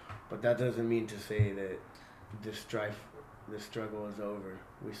 But that doesn't mean to say that the struggle is over.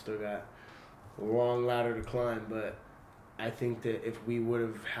 We still got a long ladder to climb, but I think that if we would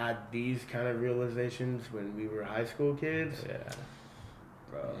have had these kind of realizations when we were high school kids,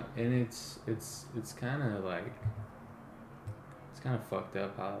 bro. And it's kind of like, it's kind of fucked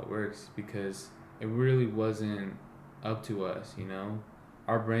up how it works, because it really wasn't up to us, you know?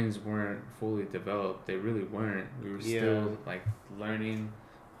 Our brains weren't fully developed. They really weren't. We were still like learning.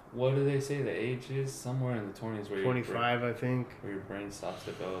 What do they say the age is? Somewhere in the 20s where 25, I think. Where your brain stops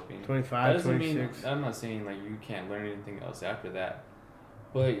developing. 25, 26. I'm not saying like you can't learn anything else after that.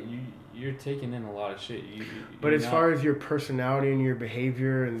 But you're taking in a lot of shit. But as far as your personality and your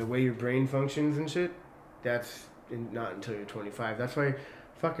behavior and the way your brain functions and shit, that's not until you're 25. That's why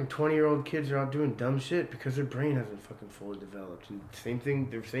fucking 20-year-old kids are out doing dumb shit, because their brain hasn't fucking fully developed. And same thing,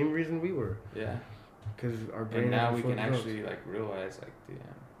 the same reason we were. Yeah. Because our brain. And now we can developed. actually like realize like, damn.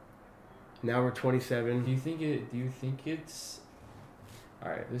 Now we're 27. Do you think it's? All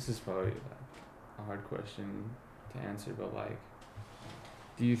right, this is probably like a hard question to answer, but like,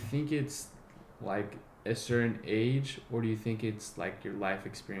 do you think it's like a certain age, or do you think it's like your life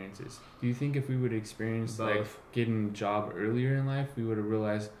experiences? Do you think if we would experience both, like getting a job earlier in life, we would have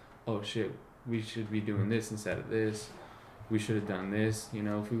realized, oh shit, we should be doing this instead of this. We should have done this, you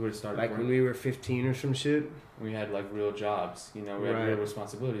know, if we would have started like when we were 15 or some shit. We had like real jobs, you know, we had real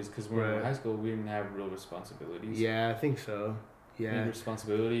responsibilities, because when we were in high school, we didn't have real responsibilities. Yeah, I think so. Yeah. Think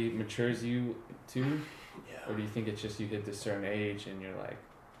responsibility matures you too? Yeah. Or do you think it's just you hit this certain age and you're like,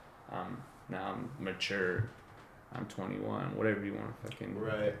 now I'm mature, I'm 21, whatever you want to fucking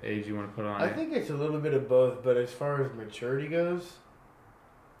age you want to put on I it. think it's a little bit of both, but as far as maturity goes,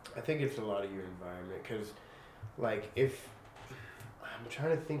 I think it's a lot of your environment, because like if I'm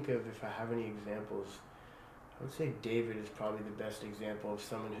trying to think of if I have any examples. I would say David is probably the best example of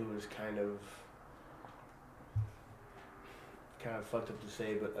someone who was kind of fucked up to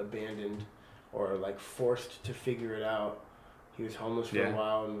say, but abandoned or like forced to figure it out. He was homeless for a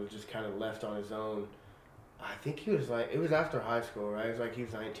while and was just kind of left on his own. I think he was like, it was after high school, right? It was like he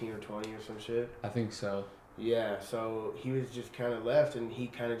was 19 or 20 or some shit. I think so. Yeah, so he was just kind of left, and he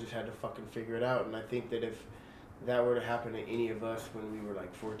kind of just had to fucking figure it out. And I think that if that were to happen to any of us when we were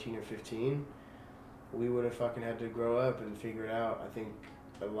like 14 or 15, we would have fucking had to grow up and figure it out. I think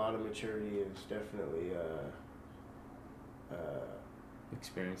a lot of maturity is definitely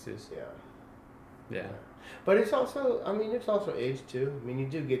experiences. Yeah. But it's also, I mean, it's also age too. I mean, you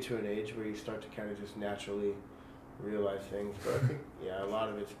do get to an age where you start to kind of just naturally realize things. But I think, a lot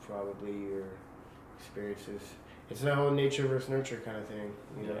of it's probably your experiences. It's that whole nature versus nurture kind of thing,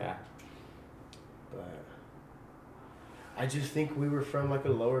 you know? Yeah. But I just think we were from like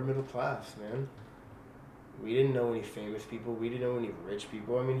a lower middle class, man. We didn't know any famous people. We didn't know any rich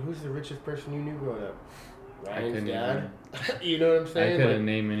people. I mean, who's the richest person you knew growing up? Ryan's dad. You know what I'm saying? I couldn't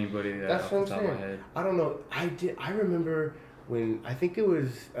name anybody that's off what the I'm top saying. of my head. I don't know. I remember when, I think it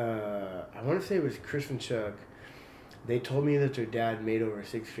was, I want to say it was Chris and Chuck. They told me that their dad made over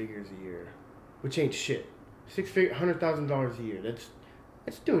 6 figures a year, which ain't shit. $100,000 a year. That's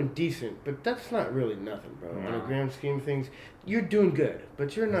doing decent, but that's not really nothing, bro. No. On a grand scheme of things, you're doing good,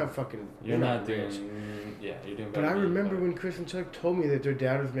 but you're not fucking. You're not rich. doing. Yeah, you're doing. But I remember when Chris and Chuck told me that their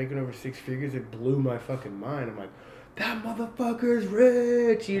dad was making over 6 figures, it blew my fucking mind. I'm like, that motherfucker's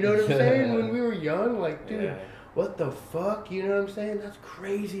rich. You know what I'm saying? When we were young, like, dude, what the fuck? You know what I'm saying? That's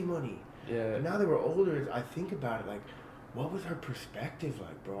crazy money. Yeah. But now that we're older, I think about it, like, what was our perspective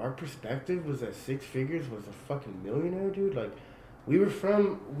like, bro? Our perspective was that 6 figures was a fucking millionaire, dude. Like, we were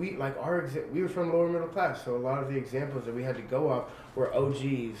from lower middle class, so a lot of the examples that we had to go off were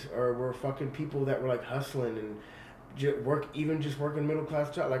OGs or were fucking people that were like hustling and just working middle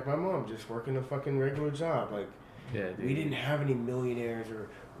class job, like my mom, just working a fucking regular job. Like, dude. We didn't have any millionaires or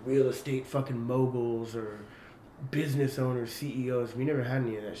real estate fucking moguls or business owners, CEOs. We never had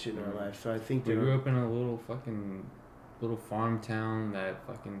any of that shit in our life. So I think we grew up in a little farm town that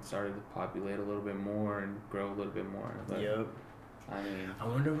fucking started to populate a little bit more and grow a little bit more. But, yep. I mean, I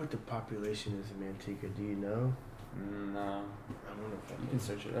wonder what the population is in Manteca. Do you know? No. I wonder if You can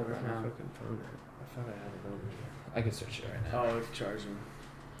search it up right now. I thought I had it over here. I can search it right now. Oh, it's charging.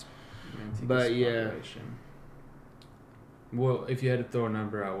 Manteca's But yeah. population. Well, if you had to throw a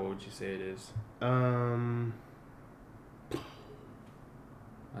number out, what would you say it is? I'd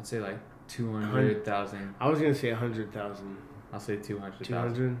say like 200,000. I was gonna say 100,000. I'll say 200,000.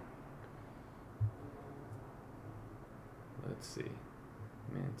 200. Let's see.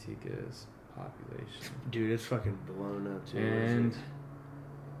 Man, Manteca's population. Dude, it's fucking blown up too. And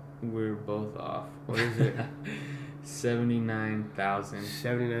we're both off. What is it? 79,000.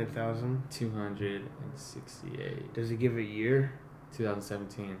 79,000? 268. Does it give a year?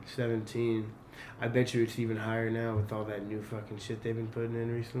 2017. 17. I bet you it's even higher now with all that new fucking shit they've been putting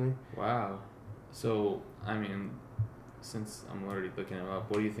in recently. Wow. So, I mean, since I'm already looking it up,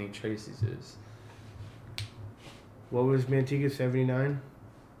 what do you think Tracy's is? What was Manteca? 79?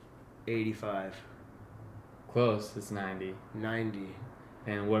 85. Close. It's 90. 90.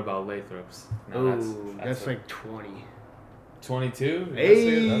 And what about Lathrop's? Oh, that's like 20. 22?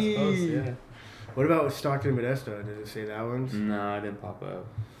 Hey! That's close, yeah. What about Stockton Modesto? Did it say that one's? No, it didn't pop up.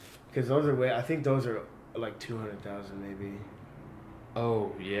 Because those are I think those are like 200,000 maybe.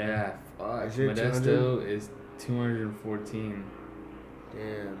 Oh, yeah. Fuck. Is it Modesto is 214.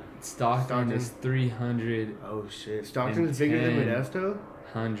 Damn. Stockton is 300. Oh, shit. Stockton's bigger than Modesto?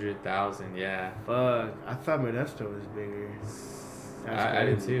 100,000, yeah. Fuck. I thought Modesto was bigger. I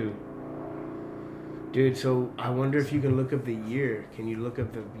did too. Dude, so I wonder if you can look up the year. Can you look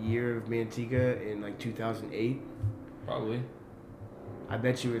up the year of Manteca in like 2008? Probably. I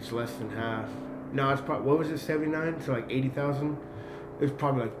bet you it's less than half. No, it's probably, what was it, 79? So like 80,000? It was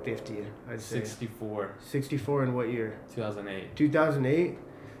probably like 50, I'd say. 64. 64 in what year? 2008. 2008?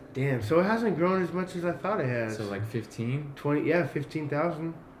 Damn, so it hasn't grown as much as I thought it has. So like 15? 20, yeah,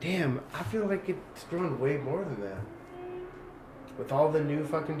 15,000. Damn, I feel like it's grown way more than that. With all the new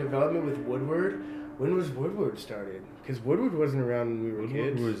fucking development with Woodward, when was Woodward started? Because Woodward wasn't around when we were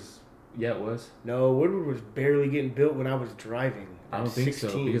kids. Yeah, it was. No, Woodward was barely getting built when I was driving. I don't think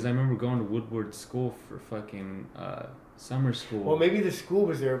so, because I remember going to Woodward school for fucking summer school. Well, maybe the school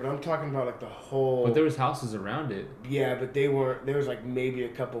was there, but I'm talking about like the whole... But there was houses around it. Yeah, but they weren't... There was like maybe a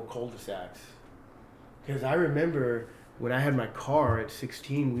couple cul-de-sacs. Because I remember when I had my car at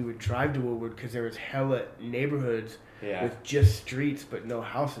 16, we would drive to Woodward because there was hella neighborhoods with just streets but no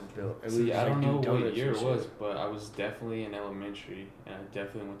houses built. And See, we would I don't know what year it shit. was, but I was definitely in elementary, and I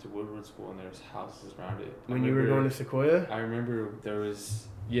definitely went to Woodward School, and there was houses around it. When you were going to Sequoia? I remember there was...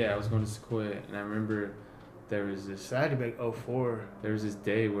 Yeah, I was going to Sequoia, and I remember there was this... So I had to be like 04. There was this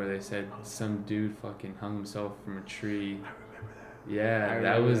day where they said some dude fucking hung himself from a tree. I remember that. Yeah,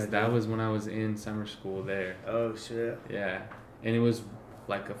 that was when I was in summer school there. Oh, shit. Yeah, and it was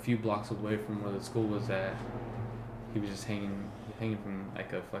like a few blocks away from where the school was at. He was just hanging from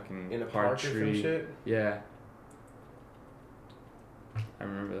like a fucking in a hard park tree. or some shit? Yeah. I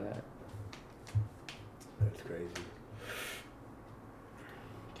remember that. That's crazy.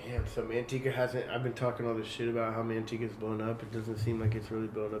 Damn, so Manteca hasn't... I've been talking all this shit about how Manteca's blown up. It doesn't seem like it's really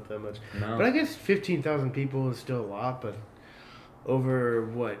blown up that much. No. But I guess 15,000 people is still a lot, but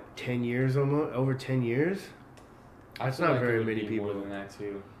over, 10 years almost? Over 10 years? That's not very many people. More than that,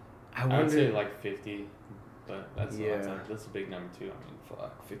 too. I would wonder... say like 50, but that's Yeah. that's a big number, too. I mean,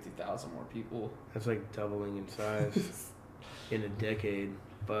 fuck, 50,000 more people. That's like doubling in size in a decade.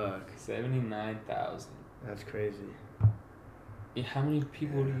 Fuck. 79,000. That's crazy. Yeah, how many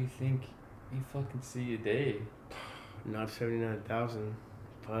people do you think you fucking see a day? Not 79,000.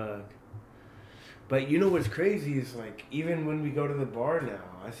 Fuck. But you know what's crazy is like even when we go to the bar now,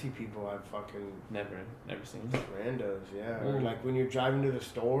 I see people I've fucking Never seen. randos, yeah. Ooh. Or like when you're driving to the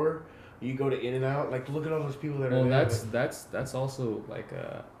store, you go to In-N-Out, like look at all those people that are Well, there. that's also like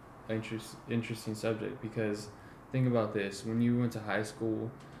a interesting subject, because think about this: when you went to high school,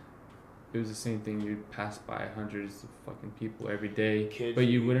 it was the same thing. You'd pass by hundreds of fucking people every day, Kids, but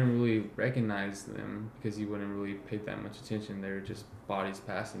you wouldn't really recognize them because you wouldn't really pay that much attention. They were just bodies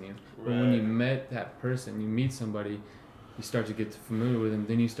passing you. But when you met that person, you meet somebody, you start to get familiar with them.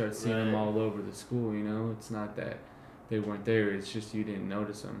 Then you start seeing them all over the school. You know, it's not that they weren't there. It's just you didn't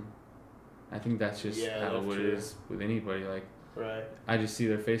notice them. I think that's just how it is with anybody. Like, I just see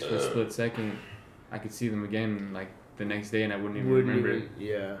their face for a split second. I could see them again, like, the next day, and I wouldn't even remember.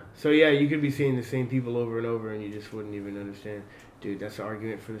 Yeah. So, yeah, you could be seeing the same people over and over, and you just wouldn't even understand. Dude, that's the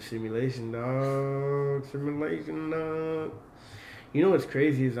argument for the simulation, dog. Simulation, dog. You know what's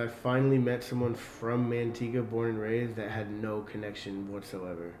crazy is I finally met someone from Manteca, born and raised, that had no connection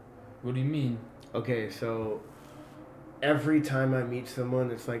whatsoever. What do you mean? Okay, so every time I meet someone,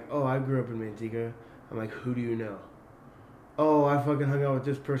 it's like, oh, I grew up in Manteca. I'm like, who do you know? Oh, I fucking hung out with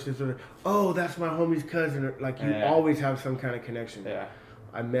this person. So, oh, that's my homie's cousin. Like, you always have some kind of connection. Yeah.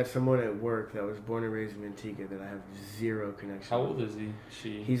 I met someone at work that was born and raised in Manteca that I have zero connection How with. old is he?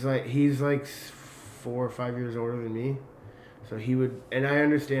 She? He's like 4 or 5 years older than me. So he would, and I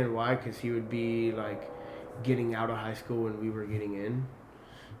understand why, because he would be like getting out of high school when we were getting in.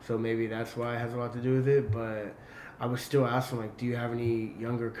 So maybe that's why it has a lot to do with it. But I was still asking, like, do you have any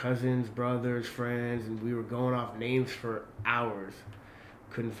younger cousins, brothers, friends? And we were going off names for hours.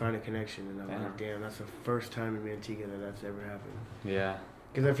 Couldn't find a connection. And I'm like, damn, that's the first time in Manteca that's ever happened. Yeah.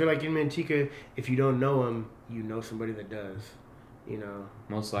 Because I feel like in Manteca, if you don't know them, you know somebody that does. You know?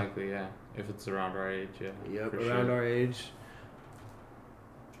 Most likely, yeah. If it's around our age, yeah. Yep, around our age.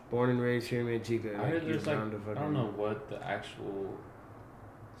 Born and raised here in Manteca. I heard there's like, I don't know what the actual,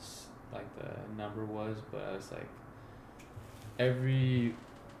 like, the number was, but I was like, every,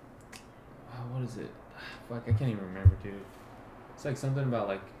 what is it? Fuck, I can't even remember, dude. It's like something about,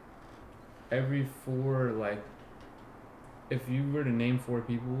 like, every 4, like, if you were to name 4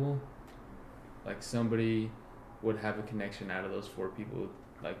 people, like, somebody would have a connection out of those 4 people,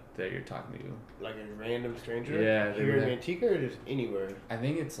 like, that you're talking to. Like a random stranger? Yeah. Here in Manteca or just anywhere? I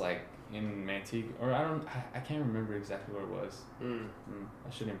think it's, like, in Manteca, or I can't remember exactly where it was. I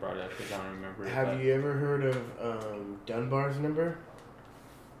shouldn't have brought it up because I don't remember. Have you ever heard of Dunbar's number?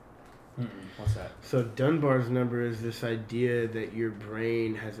 What's that? So Dunbar's number is this idea that your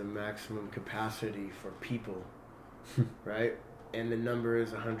brain has a maximum capacity for people, right? And the number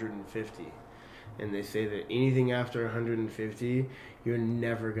is 150. And they say that anything after 150, you're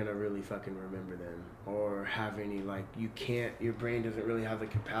never going to really fucking remember them or have any, like, your brain doesn't really have the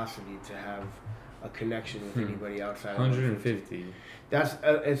capacity to have a connection with anybody outside of 150. That's,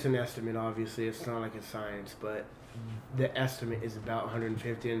 it's an estimate, obviously. It's not like a science, but the estimate is about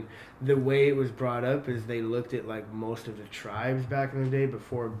 150. And the way it was brought up is they looked at, like, most of the tribes back in the day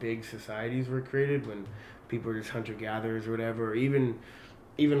before big societies were created, when people were just hunter-gatherers or whatever, or even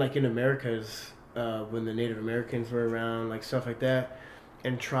like in Americas, when the Native Americans were around, like stuff like that,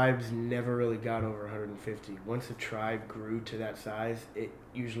 and tribes never really got over 150. Once a tribe grew to that size, it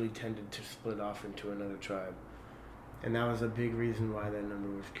usually tended to split off into another tribe. And that was a big reason why that number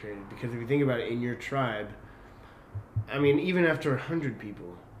was created. Because if you think about it, in your tribe, I mean, even after 100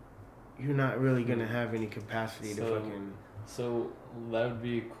 people, you're not really going to have any capacity to fucking... So that would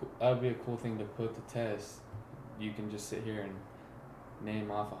be a cool thing to put to test. You can just sit here and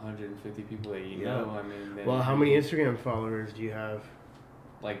name off 150 people that you know. I mean, well, how many Instagram followers do you have?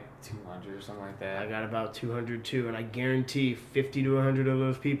 Like 200 or something like that. I got about 200 too, and I guarantee 50 to 100 of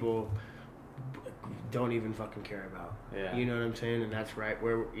those people don't even fucking care about. Yeah. You know what I'm saying? And that's right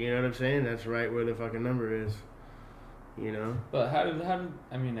where, you know what I'm saying? That's right where the fucking number is. You know? But how did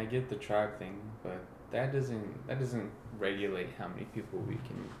I mean, I get the tribe thing, but that doesn't regulate how many people we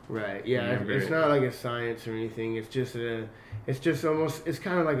can. Right. Yeah. It's not like a science or anything. It's just it's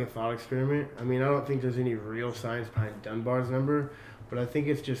kind of like a thought experiment. I mean, I don't think there's any real science behind Dunbar's number, but I think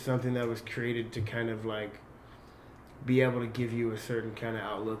it's just something that was created to kind of like be able to give you a certain kind of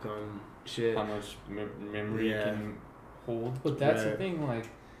outlook on shit. How much memory you can hold. But that's the thing, like,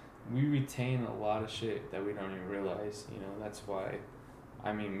 we retain a lot of shit that we don't even realize, you know. That's why,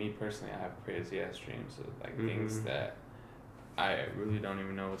 I mean, me personally, I have crazy ass dreams of, like, things that I really don't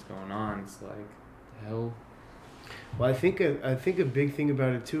even know what's going on. It's like, the hell. Well, I think a big thing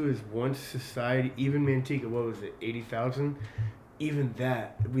about it too is once society, even Manteca, what was it, 80,000? Even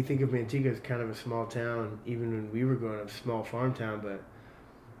that, we think of Manteca as kind of a small town, even when we were growing up, small farm town, but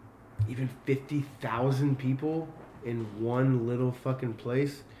even 50,000 people in one little fucking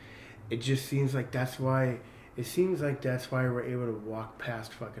place, it just seems like that's why we're able to walk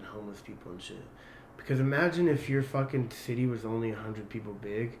past fucking homeless people and shit. Because imagine if your fucking city was only 100 people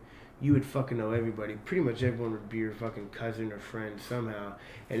big, you would fucking know everybody. Pretty much everyone would be your fucking cousin or friend somehow.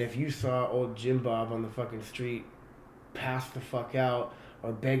 And if you saw old Jim Bob on the fucking street pass the fuck out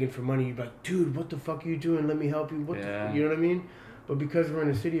or begging for money, you'd be like, dude, what the fuck are you doing? Let me help you. You know what I mean? But because we're in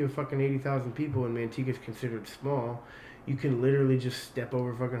a city of fucking 80,000 people and Manteca's considered small, you can literally just step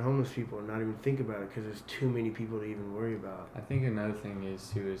over fucking homeless people and not even think about it because there's too many people to even worry about. I think another thing is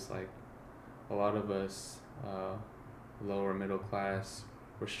too is like a lot of us lower middle class,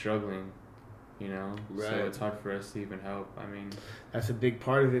 we're struggling, you know? Right. So it's hard for us to even help. I mean, that's a big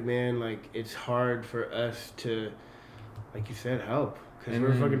part of it, man. Like, it's hard for us to, like you said, help because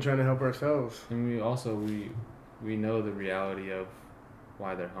we're fucking trying to help ourselves. And we also, we know the reality of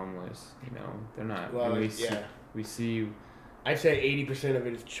why they're homeless, you know? They're not. Well, we see. I'd say 80% of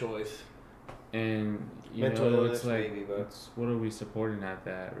it is choice. And, you mental know, illness, it's like, maybe, but what are we supporting at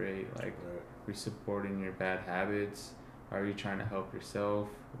that rate? Like, we supporting your bad habits? Are you trying to help yourself?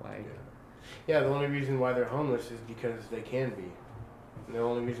 Like, yeah, the only reason why they're homeless is because they can be. And the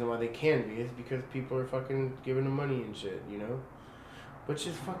only reason why they can be is because people are fucking giving them money and shit, you know? Which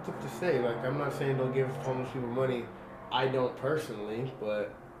is fucked up to say. Like, I'm not saying don't give homeless people money. I don't personally,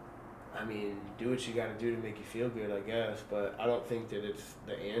 but I mean, do what you gotta do to make you feel good, I guess. But I don't think that it's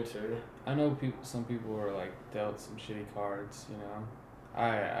the answer. I know some people are like dealt some shitty cards, you know.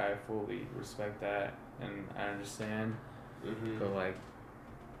 I fully respect that and I understand. Mm-hmm. But like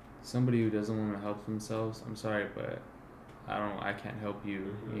somebody who doesn't want to help themselves, I'm sorry, but I can't help you,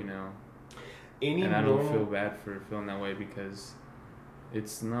 mm-hmm. you know. And I don't feel bad for feeling that way because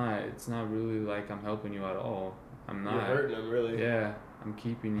it's not really like I'm helping you at all. I'm not. You're hurting them, really. Yeah, I'm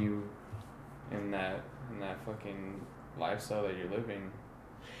keeping you in that fucking lifestyle that you're living.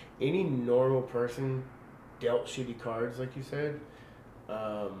 Any normal person dealt shitty cards, like you said,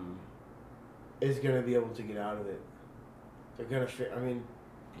 is gonna be able to get out of it. They're gonna fit. I mean,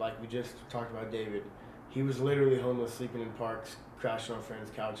 like we just talked about David, he was literally homeless, sleeping in parks, crashing on friends'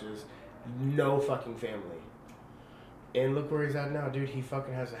 couches, no fucking family. And look where he's at now, dude. He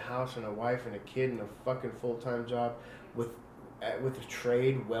fucking has a house and a wife and a kid and a fucking full-time job with a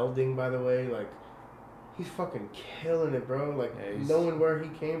trade, welding, by the way. Like, he's fucking killing it, bro. Like, knowing where he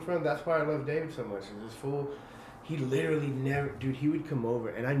came from, that's why I love David so much. This fool, he literally never, dude, he would come over.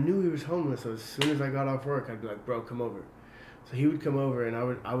 And I knew he was homeless, so as soon as I got off work, I'd be like, bro, come over. So he would come over, and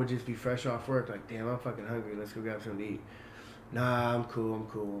I would just be fresh off work, like, damn, I'm fucking hungry. Let's go grab something to eat. Nah, I'm cool.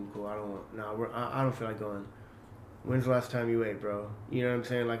 I don't feel like going. When's the last time you ate, bro? You know what I'm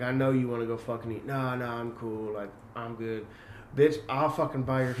saying? Like, I know you want to go fucking eat. Nah, I'm cool. Like, I'm good. Bitch, I'll fucking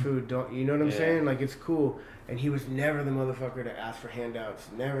buy your food. Don't you know what I'm saying? Like, it's cool. And he was never the motherfucker to ask for handouts.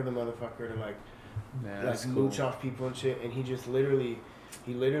 Never the motherfucker to, like mooch off people and shit. And he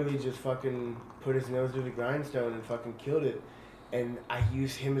literally just fucking put his nose to the grindstone and fucking killed it. And I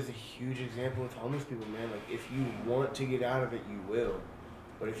use him as a huge example with homeless people, man. Like, if you want to get out of it, you will.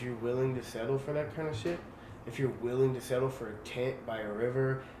 But if you're willing to settle for that kind of shit, if you're willing to settle for a tent by a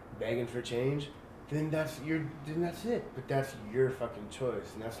river, begging for change, then that's it. But that's your fucking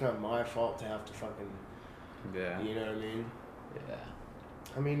choice, and that's not my fault to have to fucking. Yeah. You know what I mean? Yeah.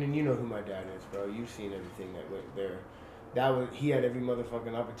 I mean, and you know who my dad is, bro. You've seen everything that went there. He had every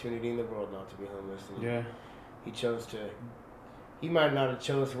motherfucking opportunity in the world not to be homeless. And he chose to. He might not have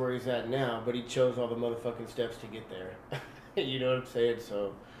chose where he's at now, but he chose all the motherfucking steps to get there. You know what I'm saying?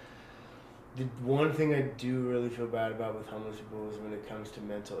 So. The one thing I do really feel bad about with homeless people is when it comes to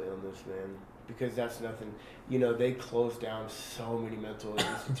mental illness, man. Because that's nothing. You know, they closed down so many mental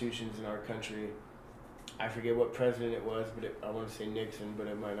institutions in our country. I forget what president it was, but I want to say Nixon, but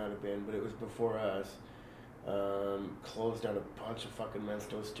it might not have been. But it was before us. Closed down a bunch of fucking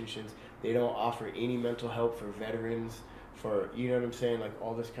mental institutions. They don't offer any mental help for veterans, you know what I'm saying? Like,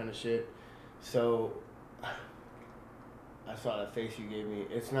 all this kind of shit. So... I saw that face you gave me.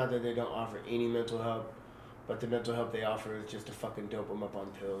 It's not that they don't offer any mental help, but the mental help they offer is just to fucking dope them up on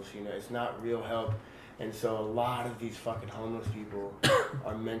pills. You know, it's not real help. And so a lot of these fucking homeless people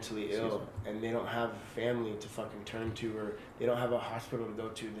are mentally ill, and they don't have a family to fucking turn to, or they don't have a hospital to go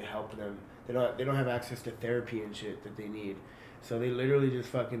to help them. They don't have access to therapy and shit that they need. So they literally just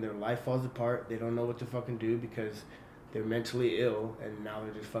fucking, their life falls apart. They don't know what to fucking do because they're mentally ill, and now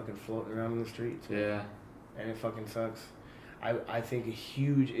they're just fucking floating around in the streets. Man. Yeah. And it fucking sucks. I think a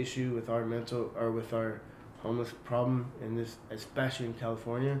huge issue with our with our homeless problem in this, especially in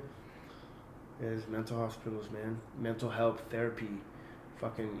California, is mental hospitals, man. Mental health therapy,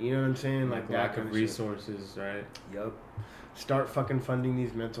 fucking, you know what I'm saying? Like lack of resources, right? Yup. Start fucking funding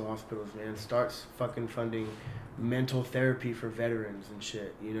these mental hospitals, man. Start fucking funding mental therapy for veterans and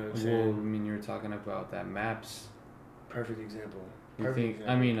shit. You know what I'm saying? Well, I mean, you were talking about that MAPS. Perfect example.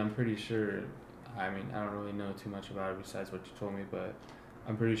 I mean, I'm pretty sure. I mean, I don't really know too much about it besides what you told me, but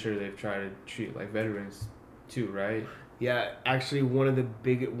I'm pretty sure they've tried to treat like veterans too, right? Yeah, actually, one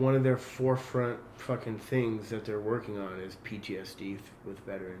of their forefront fucking things that they're working on is PTSD with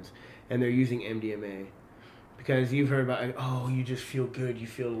veterans, and they're using MDMA, because you've heard about, like, oh, you just feel good, you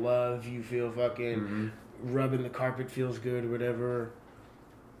feel love, you feel fucking rubbing the carpet feels good or whatever.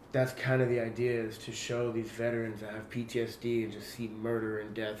 That's kind of the idea, is to show these veterans that have PTSD and just see murder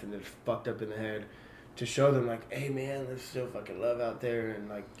and death and they're fucked up in the head, to show them, like, hey man, there's still fucking love out there, and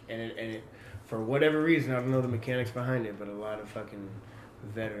like, and it for whatever reason, I don't know the mechanics behind it, but a lot of fucking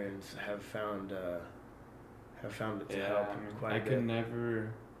veterans have found it to help quite a bit. I could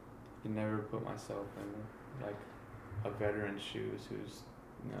never put myself in like a veteran's shoes who's,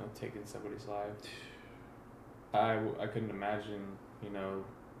 you know, taking somebody's life. I couldn't imagine, you know,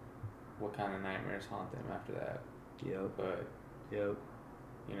 what kind of nightmares haunt them after that. Yep. But yep.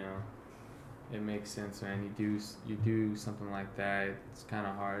 You know, it makes sense, man. You do something like that, it's kind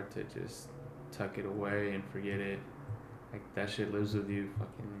of hard to just tuck it away and forget it. Like, that shit lives with you,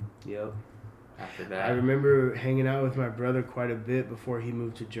 fucking. Yep. after that. I remember hanging out with my brother quite a bit before he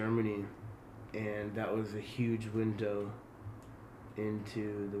moved to Germany, and that was a huge window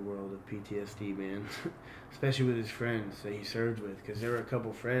into the world of PTSD, man. Especially with his friends that he served with, because there were a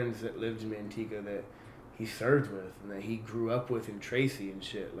couple friends that lived in Manteca that he served with and that he grew up with in Tracy and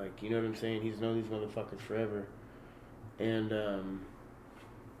shit. Like, you know what I'm saying? He's known these motherfuckers forever. And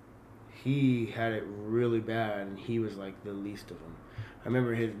he had it really bad, and he was like the least of them. I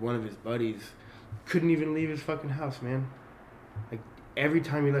remember one of his buddies couldn't even leave his fucking house, man. Like, every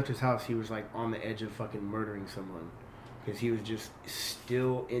time he left his house, he was like on the edge of fucking murdering someone. Because he was just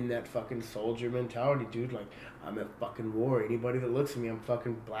still in that fucking soldier mentality, dude. Like, I'm at fucking war. Anybody that looks at me, I'm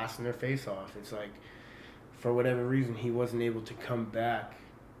fucking blasting their face off. It's like, for whatever reason, he wasn't able to come back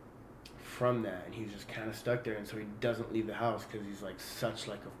from that. And he's just kind of stuck there. And so he doesn't leave the house because he's like such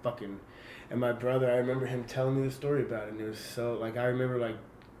like a fucking... And my brother, I remember him telling me the story about it. And it was so, like, I remember like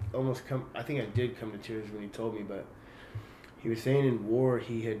almost I think I did come to tears when he told me. But he was saying in war,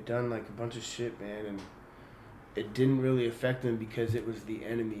 he had done like a bunch of shit, man. And it didn't really affect him because it was the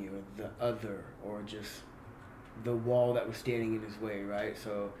enemy or the other or just the wall that was standing in his way, right?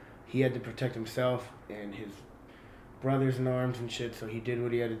 So he had to protect himself and his brothers in arms and shit, so he did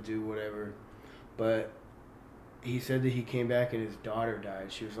what he had to do, whatever. But he said that he came back and his daughter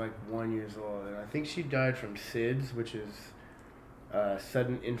died. She was like 1 year old, and I think she died from SIDS, which is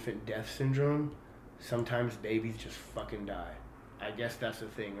sudden infant death syndrome. Sometimes babies just fucking die. I guess that's the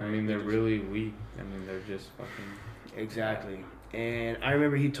thing, right? I mean, they're really weak. I mean, they're just fucking... Exactly. And I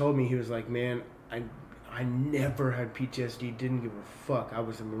remember he told me, he was like, man, I never had PTSD, didn't give a fuck. I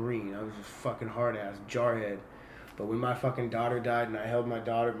was a Marine. I was a fucking hard-ass, jarhead. But when my fucking daughter died and I held my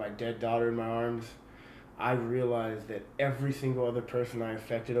dead daughter in my arms, I realized that every single other person I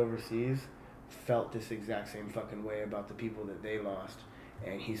affected overseas felt this exact same fucking way about the people that they lost.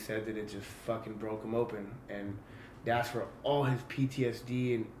 And he said that it just fucking broke him open. And that's where all his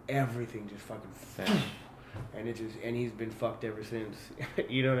PTSD and everything just fucking... And he's been fucked ever since.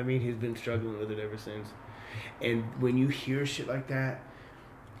 You know what I mean? He's been struggling with it ever since. And when you hear shit like that,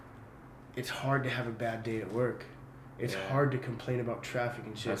 it's hard to have a bad day at work. It's hard to complain about traffic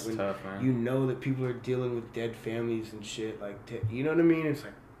and shit. That's when tough, man. You know that people are dealing with dead families and shit. Like, you know what I mean? It's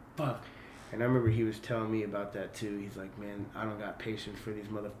like, fuck. And I remember he was telling me about that too. He's like, man, I don't got patience for these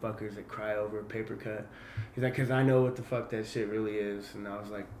motherfuckers that cry over a paper cut. He's like, because I know what the fuck that shit really is. And I was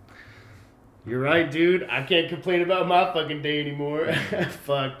like, you're right, dude. I can't complain about my fucking day anymore.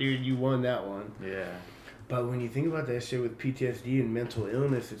 Fuck, dude, you won that one. Yeah. But when you think about that shit with PTSD and mental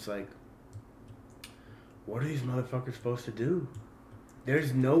illness, it's like, what are these motherfuckers supposed to do?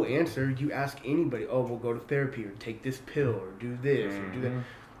 There's no answer. You ask anybody, oh, we'll go to therapy or take this pill or do this or do that.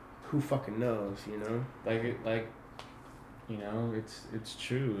 Who fucking knows, you know? Like, you know, it's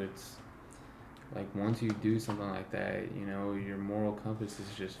true. It's like once you do something like that, you know, your moral compass is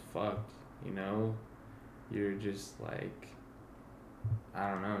just fucked. You know, you're just like, I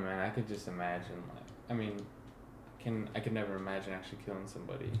don't know, man. I could just imagine, like, I mean, I could never imagine actually killing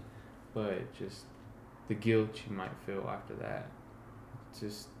somebody, but just the guilt you might feel after that.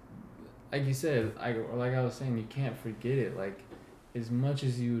 Just like you said, like I was saying, you can't forget it. Like, as much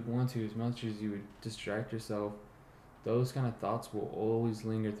as you would want to, as much as you would distract yourself, those kind of thoughts will always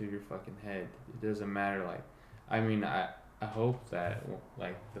linger through your fucking head. It doesn't matter. Like, I mean, I hope that,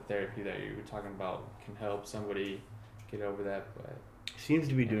 like, the therapy that you were talking about can help somebody get over that, but seems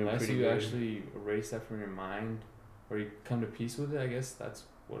to be doing pretty good. Unless you actually erase that from your mind, or you come to peace with it, I guess that's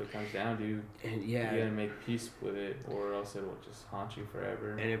what it comes down to. And you gotta make peace with it, or else it will just haunt you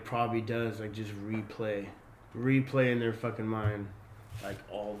forever. And it probably does, like, just replay in their fucking mind, like,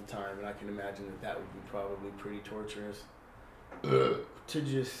 all the time. And I can imagine that would be probably pretty torturous. To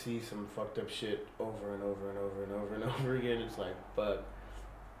just see some fucked up shit over and over and over and over and over again. It's like, fuck.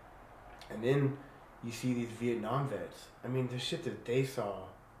 And then you see these Vietnam vets. I mean, the shit that they saw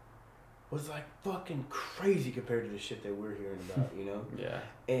was like fucking crazy compared to the shit that we're hearing about, you know? Yeah.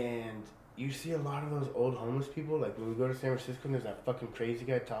 And you see a lot of those old homeless people, like when we go to San Francisco and there's that fucking crazy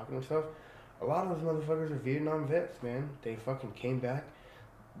guy talking to himself. A lot of those motherfuckers are Vietnam vets, man. They fucking came back.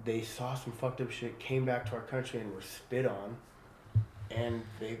 They saw some fucked up shit, came back to our country and were spit on. And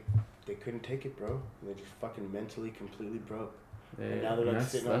they couldn't take it, bro. They just fucking mentally completely broke. And now they're like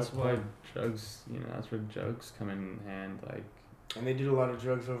sitting on the That's why drugs, you know, that's where drugs come in hand, like. And they did a lot of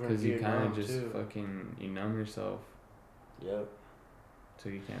drugs over in Vietnam, too. Because you kind of just fucking, you numb yourself. Yep. So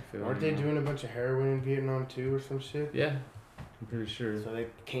you can't feel. Aren't they doing a bunch of heroin in Vietnam, too, or some shit? Yeah. I'm pretty sure. So they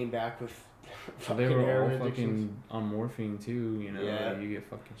came back with fucking they were all fucking on morphine, too, you know. Yeah. Like, you get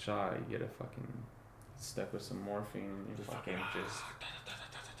fucking shot, you get a fucking stuck with some morphine, and you're fucking just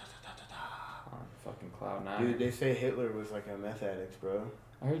on cloud nine. Dude, they say Hitler was like a meth addict, bro.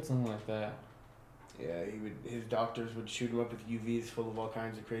 I heard something like that. Yeah, his doctors would shoot him up with UVs full of all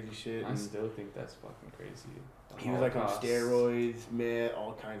kinds of crazy shit. I still think that's fucking crazy. He was like on steroids, meth,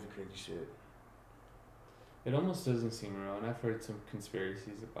 all kinds of crazy shit. It almost doesn't seem real, and I've heard some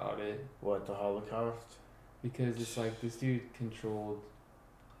conspiracies about it. What, the Holocaust? Because it's like this dude controlled,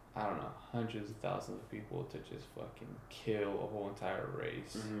 I don't know, hundreds of thousands of people to just fucking kill a whole entire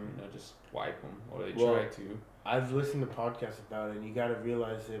race. Mm-hmm. You know, just wipe them, or they Well, try to. I've listened to podcasts about it, and you got to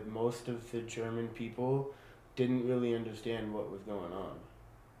realize that most of the German people didn't really understand what was going on.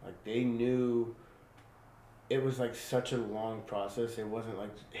 Like, they knew it was like such a long process. It wasn't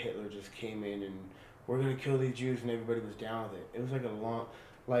like Hitler just came in and we're going to kill these Jews and everybody was down with it. It was like a long,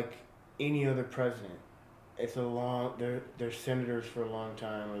 like any other president. It's a long, they're senators for a long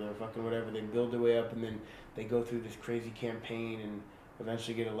time, or they're fucking whatever. They build their way up, and then they go through this crazy campaign and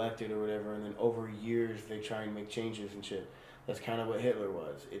eventually get elected or whatever, and then over years they try and make changes and shit. That's kind of what Hitler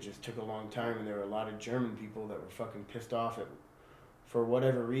was. It just took a long time, and there were a lot of German people that were fucking pissed off at, for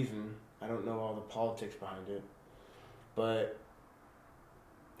whatever reason. I don't know all the politics behind it, but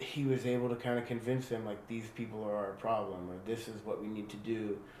he was able to kind of convince them, like, these people are our problem, or this is what we need to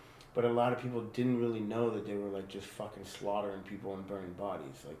do. But a lot of people didn't really know that they were, like, just fucking slaughtering people and burning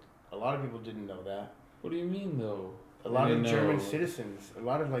bodies. Like, a lot of people didn't know that. What do you mean, though? A lot of German citizens,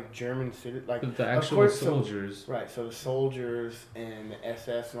 like but the actual soldiers. Right, so the soldiers and the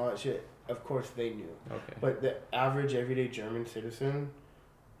SS and all that shit, of course they knew. Okay. But the average everyday German citizen,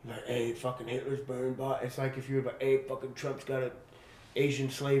 like, hey, fucking Hitler's burning bodies. It's like if you were like, hey, fucking Trump's got a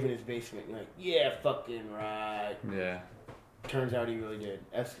Asian slave in his basement. You're like, yeah, fucking right. Yeah. Turns out he really did.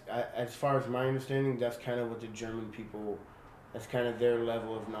 As far as my understanding, that's kind of what the German people, that's kind of their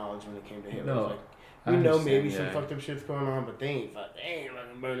level of knowledge when it came to Hitler. No, like, we know maybe some fucked up shit's going on, but they ain't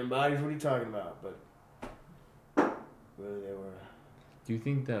fucking burning bodies. What are you talking about? But really, they were. Do you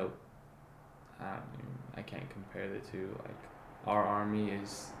think that? I can't compare the two. Like, our army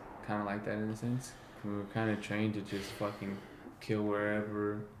is kind of like that in a sense. We were kind of trained to just fucking kill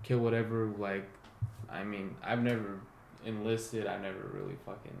whatever. Like, I mean, I've never enlisted. I've never really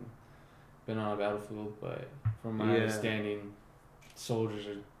fucking been on a battlefield, but from my understanding, soldiers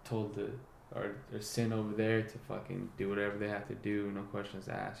are told to. Or they're sent over there to fucking do whatever they have to do, no questions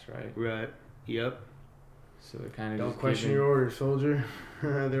asked, right? Right. Yep. So they're kind of don't question your orders, soldier.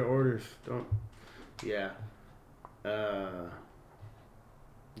 They're orders. Don't. Yeah.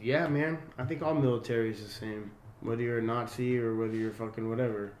 Yeah, man. I think all military is the same. Whether you're a Nazi or whether you're fucking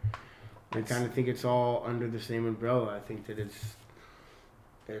whatever. I kind of think it's all under the same umbrella. I think that it's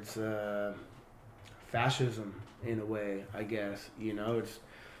fascism in a way, I guess. You know, it's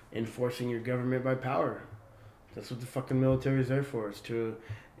enforcing your government by power. That's what the fucking military is there for. It's to,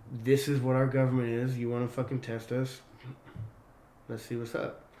 this is what our government is. You want to fucking test us? Let's see what's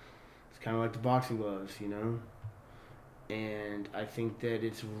up. It's kind of like the boxing gloves, you know? And I think that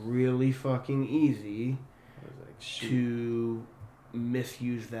it's really fucking easy to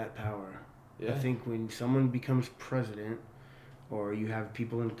misuse that power. Yeah. I think when someone becomes president, or you have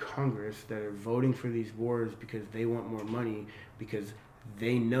people in Congress that are voting for these wars because they want more money, because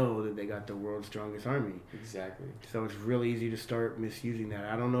they know that they got the world's strongest army. Exactly. So it's really easy to start misusing that.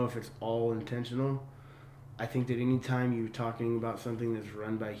 I don't know if it's all intentional. I think that anytime you're talking about something that's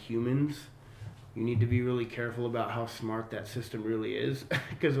run by humans, you need to be really careful about how smart that system really is.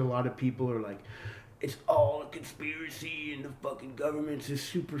 Because a lot of people are like, it's all a conspiracy and the fucking government's this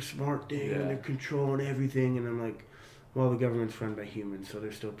super smart thing and they're controlling everything. And I'm like, well, the government's run by humans, so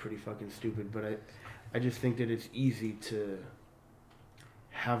they're still pretty fucking stupid. But I just think that it's easy to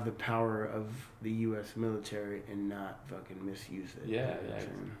have the power of the U.S. military and not fucking misuse it. Yeah,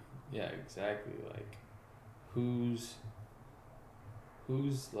 exactly. Like, whose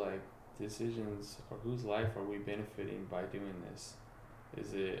like decisions or whose life are we benefiting by doing this?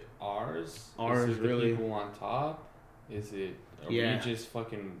 Is it ours? Is it really. The people on top? Is it? Are we just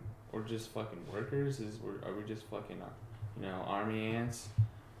fucking? We're just fucking workers. Are we just fucking? Army ants.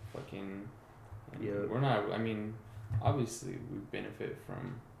 Fucking. We're not. I mean, obviously we benefit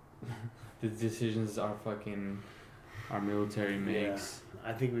from the decisions our military makes. Yeah,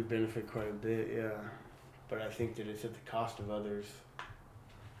 I think we benefit quite a bit. Yeah, but I think that it's at the cost of others.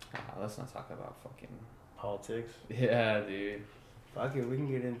 Let's not talk about fucking politics. Yeah, dude. Fuck it, we can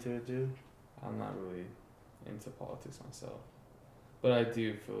get into it, dude. I'm not really into politics myself, but I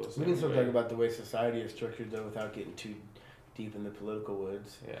do feel. We can still talk about the way society is structured, though, without getting too deep in the political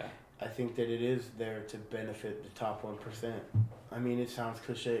woods. Yeah. I think that it is there to benefit the top 1%. I mean, it sounds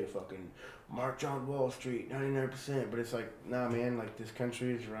cliche, fucking march on Wall Street, 99%, but it's like, nah, man, like, this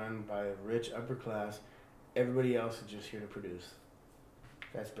country is run by a rich upper class everybody else is just here to produce.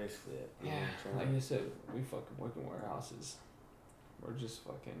 That's basically it. Yeah, like I said, we fucking work in warehouses. We're just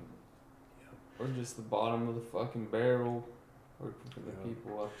fucking. We're just the bottom of the fucking barrel, working for the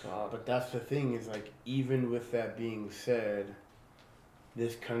people up top. But that's the thing is like, even with that being said,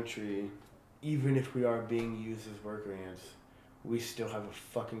 this country, even if we are being used as worker ants, we still have a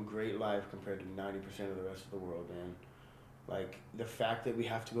fucking great life compared to 90% of the rest of the world, man. Like, the fact that we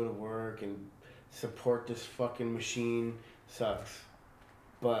have to go to work and support this fucking machine sucks.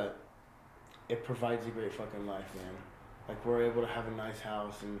 But it provides a great fucking life, man. Like, we're able to have a nice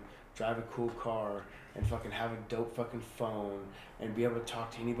house and drive a cool car and fucking have a dope fucking phone and be able to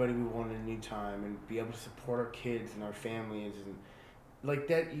talk to anybody we want at any time and be able to support our kids and our families and like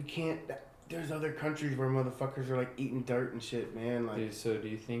that. You can't. There's other countries where motherfuckers are like eating dirt and shit, man. Like, dude, so do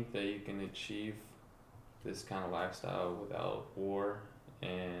you think that you can achieve this kind of lifestyle without war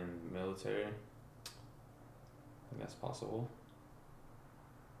and military? I think that's possible.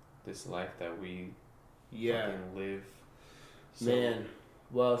 This life that we fucking live. So, man.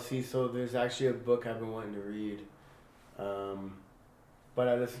 Well, see, so there's actually a book I've been wanting to read, but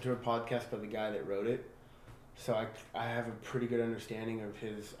I listened to a podcast by the guy that wrote it, so I have a pretty good understanding of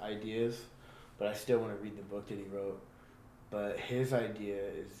his ideas, but I still want to read the book that he wrote. But his idea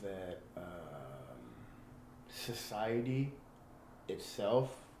is that society itself,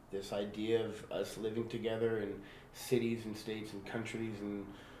 this idea of us living together in cities and states and countries and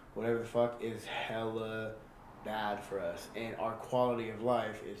whatever the fuck, is hella bad for us, and our quality of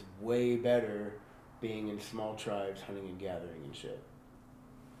life is way better being in small tribes hunting and gathering and shit.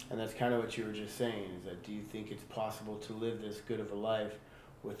 And that's kind of what you were just saying, is that do you think it's possible to live this good of a life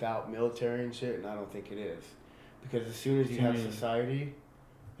without military and shit? And I don't think it is, because as soon as you have society,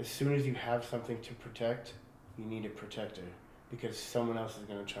 as soon as you have something to protect, you need a protector, because someone else is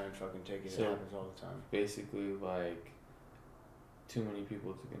going to try and fucking take it. So it happens all the time. Basically, like, too many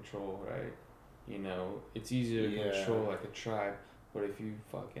people to control, right? You know, it's easier to control like a tribe, but if you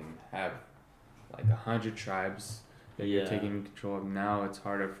fucking have like 100 tribes that you're taking control of, now it's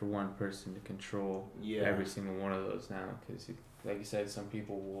harder for one person to control every single one of those now, because like you said, some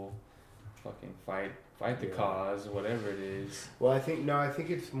people will fucking fight the cause, whatever it is. Well, I think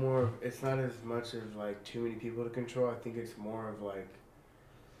it's more, it's not as much of like too many people to control. I think it's more of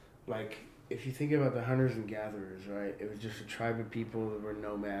like if you think about the hunters and gatherers, right? It was just a tribe of people that were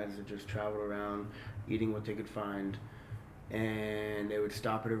nomads that just traveled around eating what they could find. And they would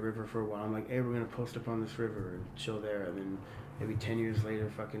stop at a river for a while. I'm like, hey, we're going to post up on this river and chill there. And then maybe 10 years later,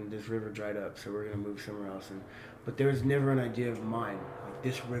 fucking this river dried up, so we're going to move somewhere else. But there was never an idea of mine. Like,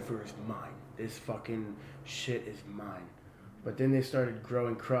 this river is mine. This fucking shit is mine. But then they started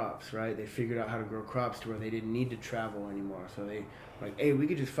growing crops, right? They figured out how to grow crops to where they didn't need to travel anymore. So they like, hey, we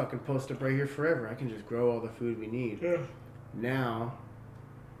could just fucking post up right here forever. I can just grow all the food we need. Yeah. Now,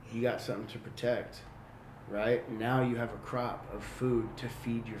 you got something to protect, right? Now you have a crop of food to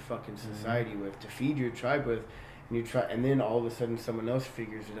feed your fucking society with, to feed your tribe with, and then all of a sudden someone else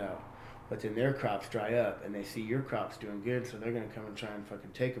figures it out. But then their crops dry up, and they see your crops doing good, so they're gonna come and try and fucking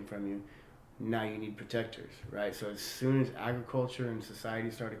take them from you. Now you need protectors, right? So as soon as agriculture and society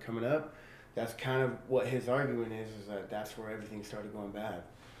started coming up, that's kind of what his argument is that that's where everything started going bad.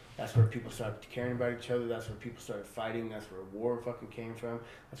 That's where people started caring about each other. That's where people started fighting. That's where war fucking came from.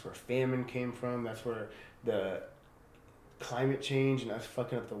 That's where famine came from. That's where the climate change and us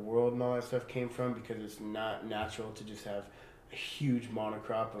fucking up the world and all that stuff came from, because it's not natural to just have a huge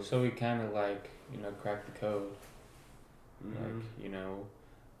monocrop of... So we kind of like, cracked the code. Like,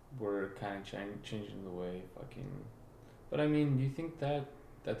 we're kind of changing the way fucking... But I mean, do you think that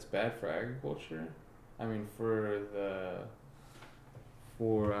that's bad for agriculture? I mean, what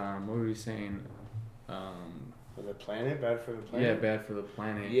were you saying? For the planet? Bad for the planet? Yeah, bad for the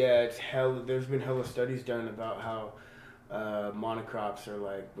planet. Yeah, it's there's been hella studies done about how monocrops are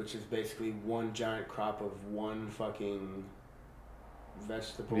like, which is basically one giant crop of one fucking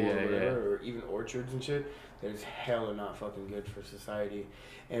vegetable or whatever, or even orchards and shit. That is hella not fucking good for society.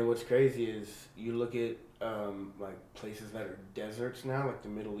 And what's crazy is you look at like places that are deserts now, like the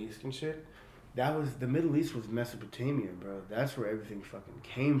Middle East and shit. The Middle East was Mesopotamia, bro. That's where everything fucking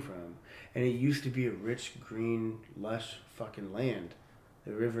came from. And it used to be a rich, green, lush fucking land.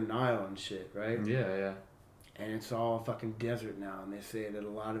 The River Nile and shit, right? Yeah. And it's all fucking desert now, and they say that a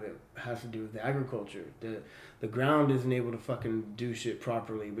lot of it has to do with the agriculture. The ground isn't able to fucking do shit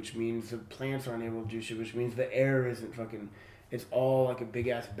properly, which means the plants aren't able to do shit, which means the air isn't fucking... It's all like a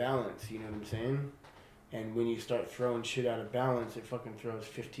big-ass balance, you know what I'm saying? And when you start throwing shit out of balance, it fucking throws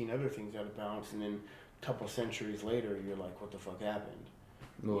 15 other things out of balance, and then a couple centuries later, you're like, what the fuck happened?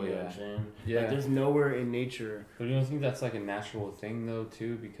 You know what I'm saying? Yeah. Like, there's nowhere in nature. But you don't think that's like a natural thing though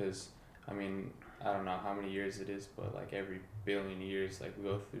too? Because I mean, I don't know how many years it is, but like every billion years, like we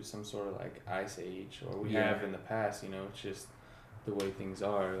go through some sort of like ice age, or we have in the past. You know, it's just the way things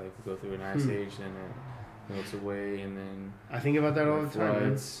are. Like we go through an ice age, and then it melts away, and then I think about that all the time.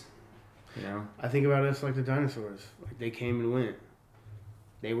 Floods, you know. I think about us like the dinosaurs. Like they came and went.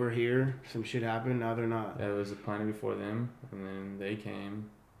 They were here. Some shit happened. Now they're not. There was a planet before them, and then they came,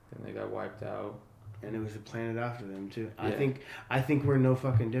 then they got wiped out. And it was a planet after them too. Yeah. I think we're no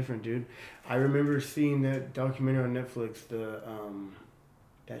fucking different, dude. I remember seeing that documentary on Netflix, the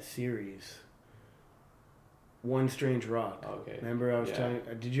that series, One Strange Rock. Okay. Remember I was telling.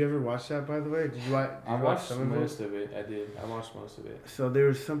 Did you ever watch that, by the way? Did you watch? I watched most of it. I did. I watched most of it. So there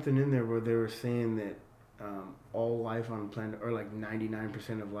was something in there where they were saying that all life on the planet, or like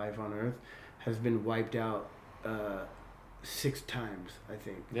 99% of life on Earth, has been wiped out 6 times, I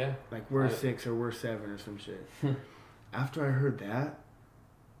think. Yeah. Like we're 6 or we're 7 or some shit. After I heard that,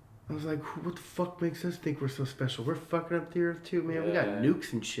 I was like, what the fuck makes us think we're so special? We're fucking up the Earth too, man. Yeah. We got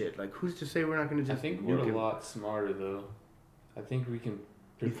nukes and shit. Like, who's to say we're not gonna just? I think we're a lot smarter though. I think we can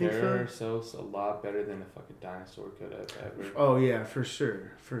prepare ourselves a lot better than a fucking dinosaur could have ever. Oh yeah, for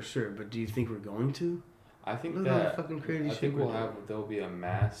sure. But do you think we're going to? I think Look that fucking crazy I shit think there'll be a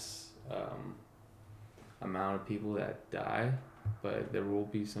mass amount of people that die, but there will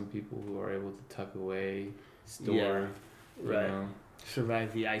be some people who are able to tuck away, store, you know.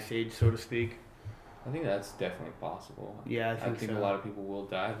 Survive the ice age, so to speak. I think that's definitely possible. Yeah, I think a lot of people will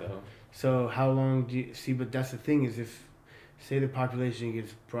die though. So how long do you see? But that's the thing is, if say the population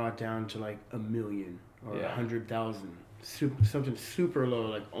gets brought down to like 1 million or 100,000, something super low,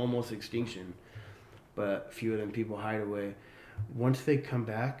 like almost extinction, but a few of them people hide away. Once they come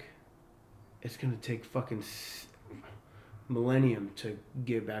back, it's gonna take fucking millennium to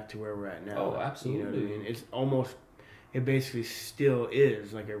get back to where we're at now. Oh, absolutely. You know what I mean? It's almost. It basically still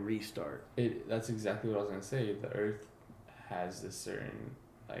is like a restart. That's exactly what I was gonna say. The Earth has this certain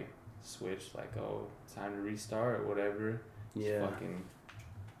like switch, like it's time to restart or whatever. Yeah. Fucking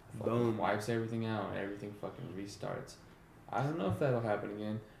boom, wipes everything out, and everything fucking restarts. I don't know if that'll happen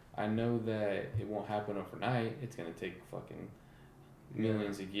again. I know that it won't happen overnight. It's gonna take fucking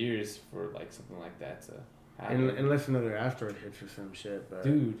millions of years for like something like that to happen. Unless another asteroid hits or some shit. But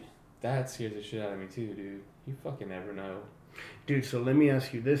dude, that scares the shit out of me too, dude. You fucking never know. Dude, so let me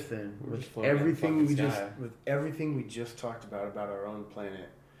ask you this then. With everything we just talked about our own planet,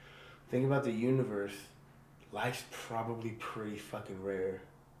 think about the universe. Life's probably pretty fucking rare.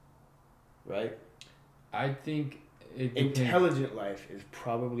 Right? I think intelligent life is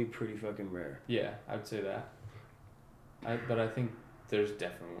probably pretty fucking rare. Yeah, I would say that. But I think there's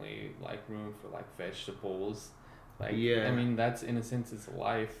definitely like room for like vegetables. Like, I mean, that's in a sense it's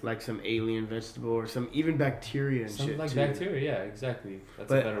life. Like some alien vegetable or some even bacteria and something shit. Like too. bacteria, yeah, exactly.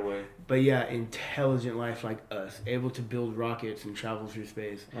 That's a better way. But yeah, intelligent life like us, able to build rockets and travel through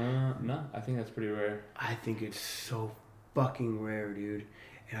space. No, I think that's pretty rare. I think it's so fucking rare, dude.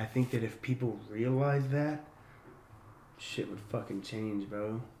 And I think that if people realize that, shit would fucking change,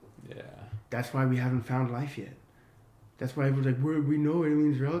 bro. Yeah. That's why we haven't found life yet. That's why everyone's like, we know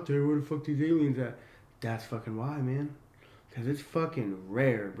aliens are out there. Where the fuck these aliens at? That's fucking why, man. Because it's fucking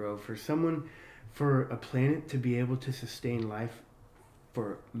rare, bro. For a planet to be able to sustain life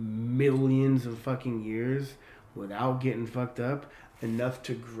for millions of fucking years without getting fucked up, enough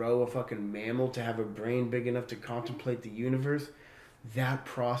to grow a fucking mammal, to have a brain big enough to contemplate the universe, that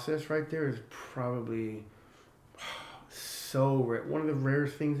process right there is probably so rare. One of the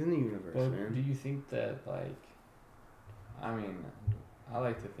rarest things in the universe, man. Do you think that, like, I mean, I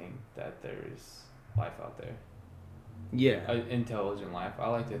like to think that there is life out there. Yeah. Intelligent life. I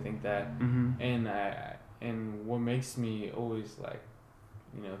like to think that. Mm-hmm. And what makes me always like,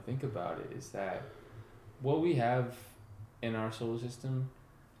 think about it is that what we have in our solar system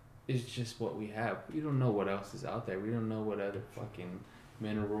is just what we have. We don't know what else is out there. We don't know what other fucking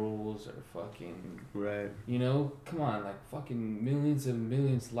minerals or fucking come on, like fucking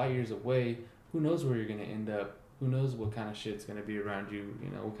millions light years away. Who knows where you're gonna end up? Who knows what kind of shit's gonna be around you?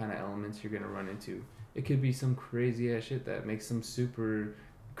 What kind of elements you're gonna run into. It could be some crazy ass shit that makes some super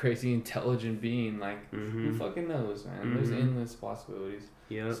crazy intelligent being. Like, who fucking knows, man? Mm-hmm. There's endless possibilities.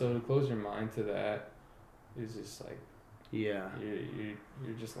 Yeah. So to close your mind to that is just like, you're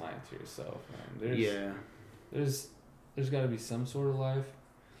just lying to yourself, man. There's got to be some sort of life,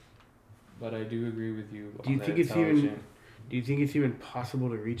 but I do agree with you. Do you think it's even possible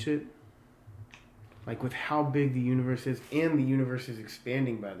to reach it? Like with how big the universe is, and the universe is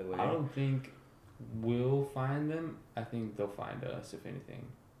expanding, by the way. I don't think will find them, I think they'll find us, if anything.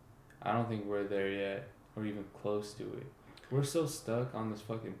 I don't think we're there yet, or even close to it. We're so stuck on this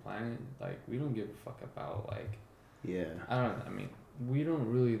fucking planet, like, we don't give a fuck about, like... Yeah. I mean, we don't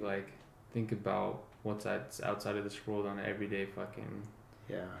really, like, think about what's outside of this world on an everyday fucking...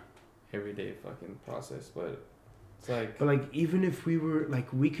 Yeah. Everyday fucking process, but... It's like... But, like, even if we were...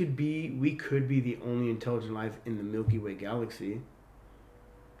 Like, we could be the only intelligent life in the Milky Way galaxy.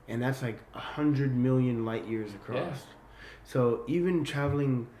 And that's, like, 100 million light years across. Yeah. So, even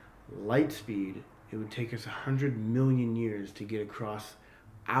traveling light speed, it would take us 100 million years to get across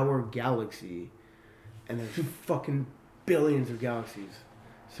our galaxy. And there's fucking billions of galaxies.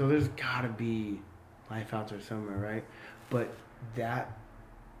 So, there's gotta be life out there somewhere, right? But that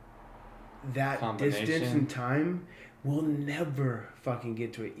distance and time, we'll never fucking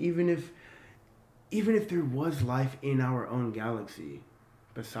get to it. Even if there was life in our own galaxy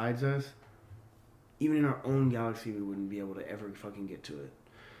besides us, even in our own galaxy, we wouldn't be able to ever fucking get to it.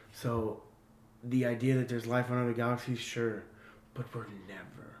 So the idea that there's life on other galaxies, sure, but we're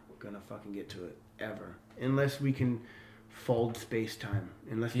never gonna fucking get to it ever, unless we can fold space-time,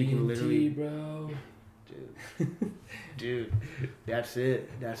 unless we can literally, bro. Dude, that's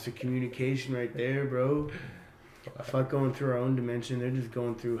it. That's the communication right there, bro. Fuck going through our own dimension. They're just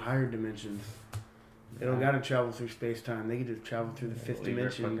going through higher dimensions. They don't gotta travel through space time. They can just travel through the fifth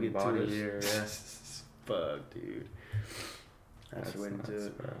dimension and get to us. Here, yes. Fuck, dude. That's the way to do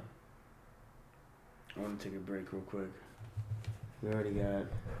it, bro. I want to take a break real quick. We already got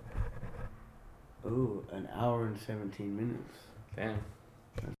an hour and 17 minutes. Damn.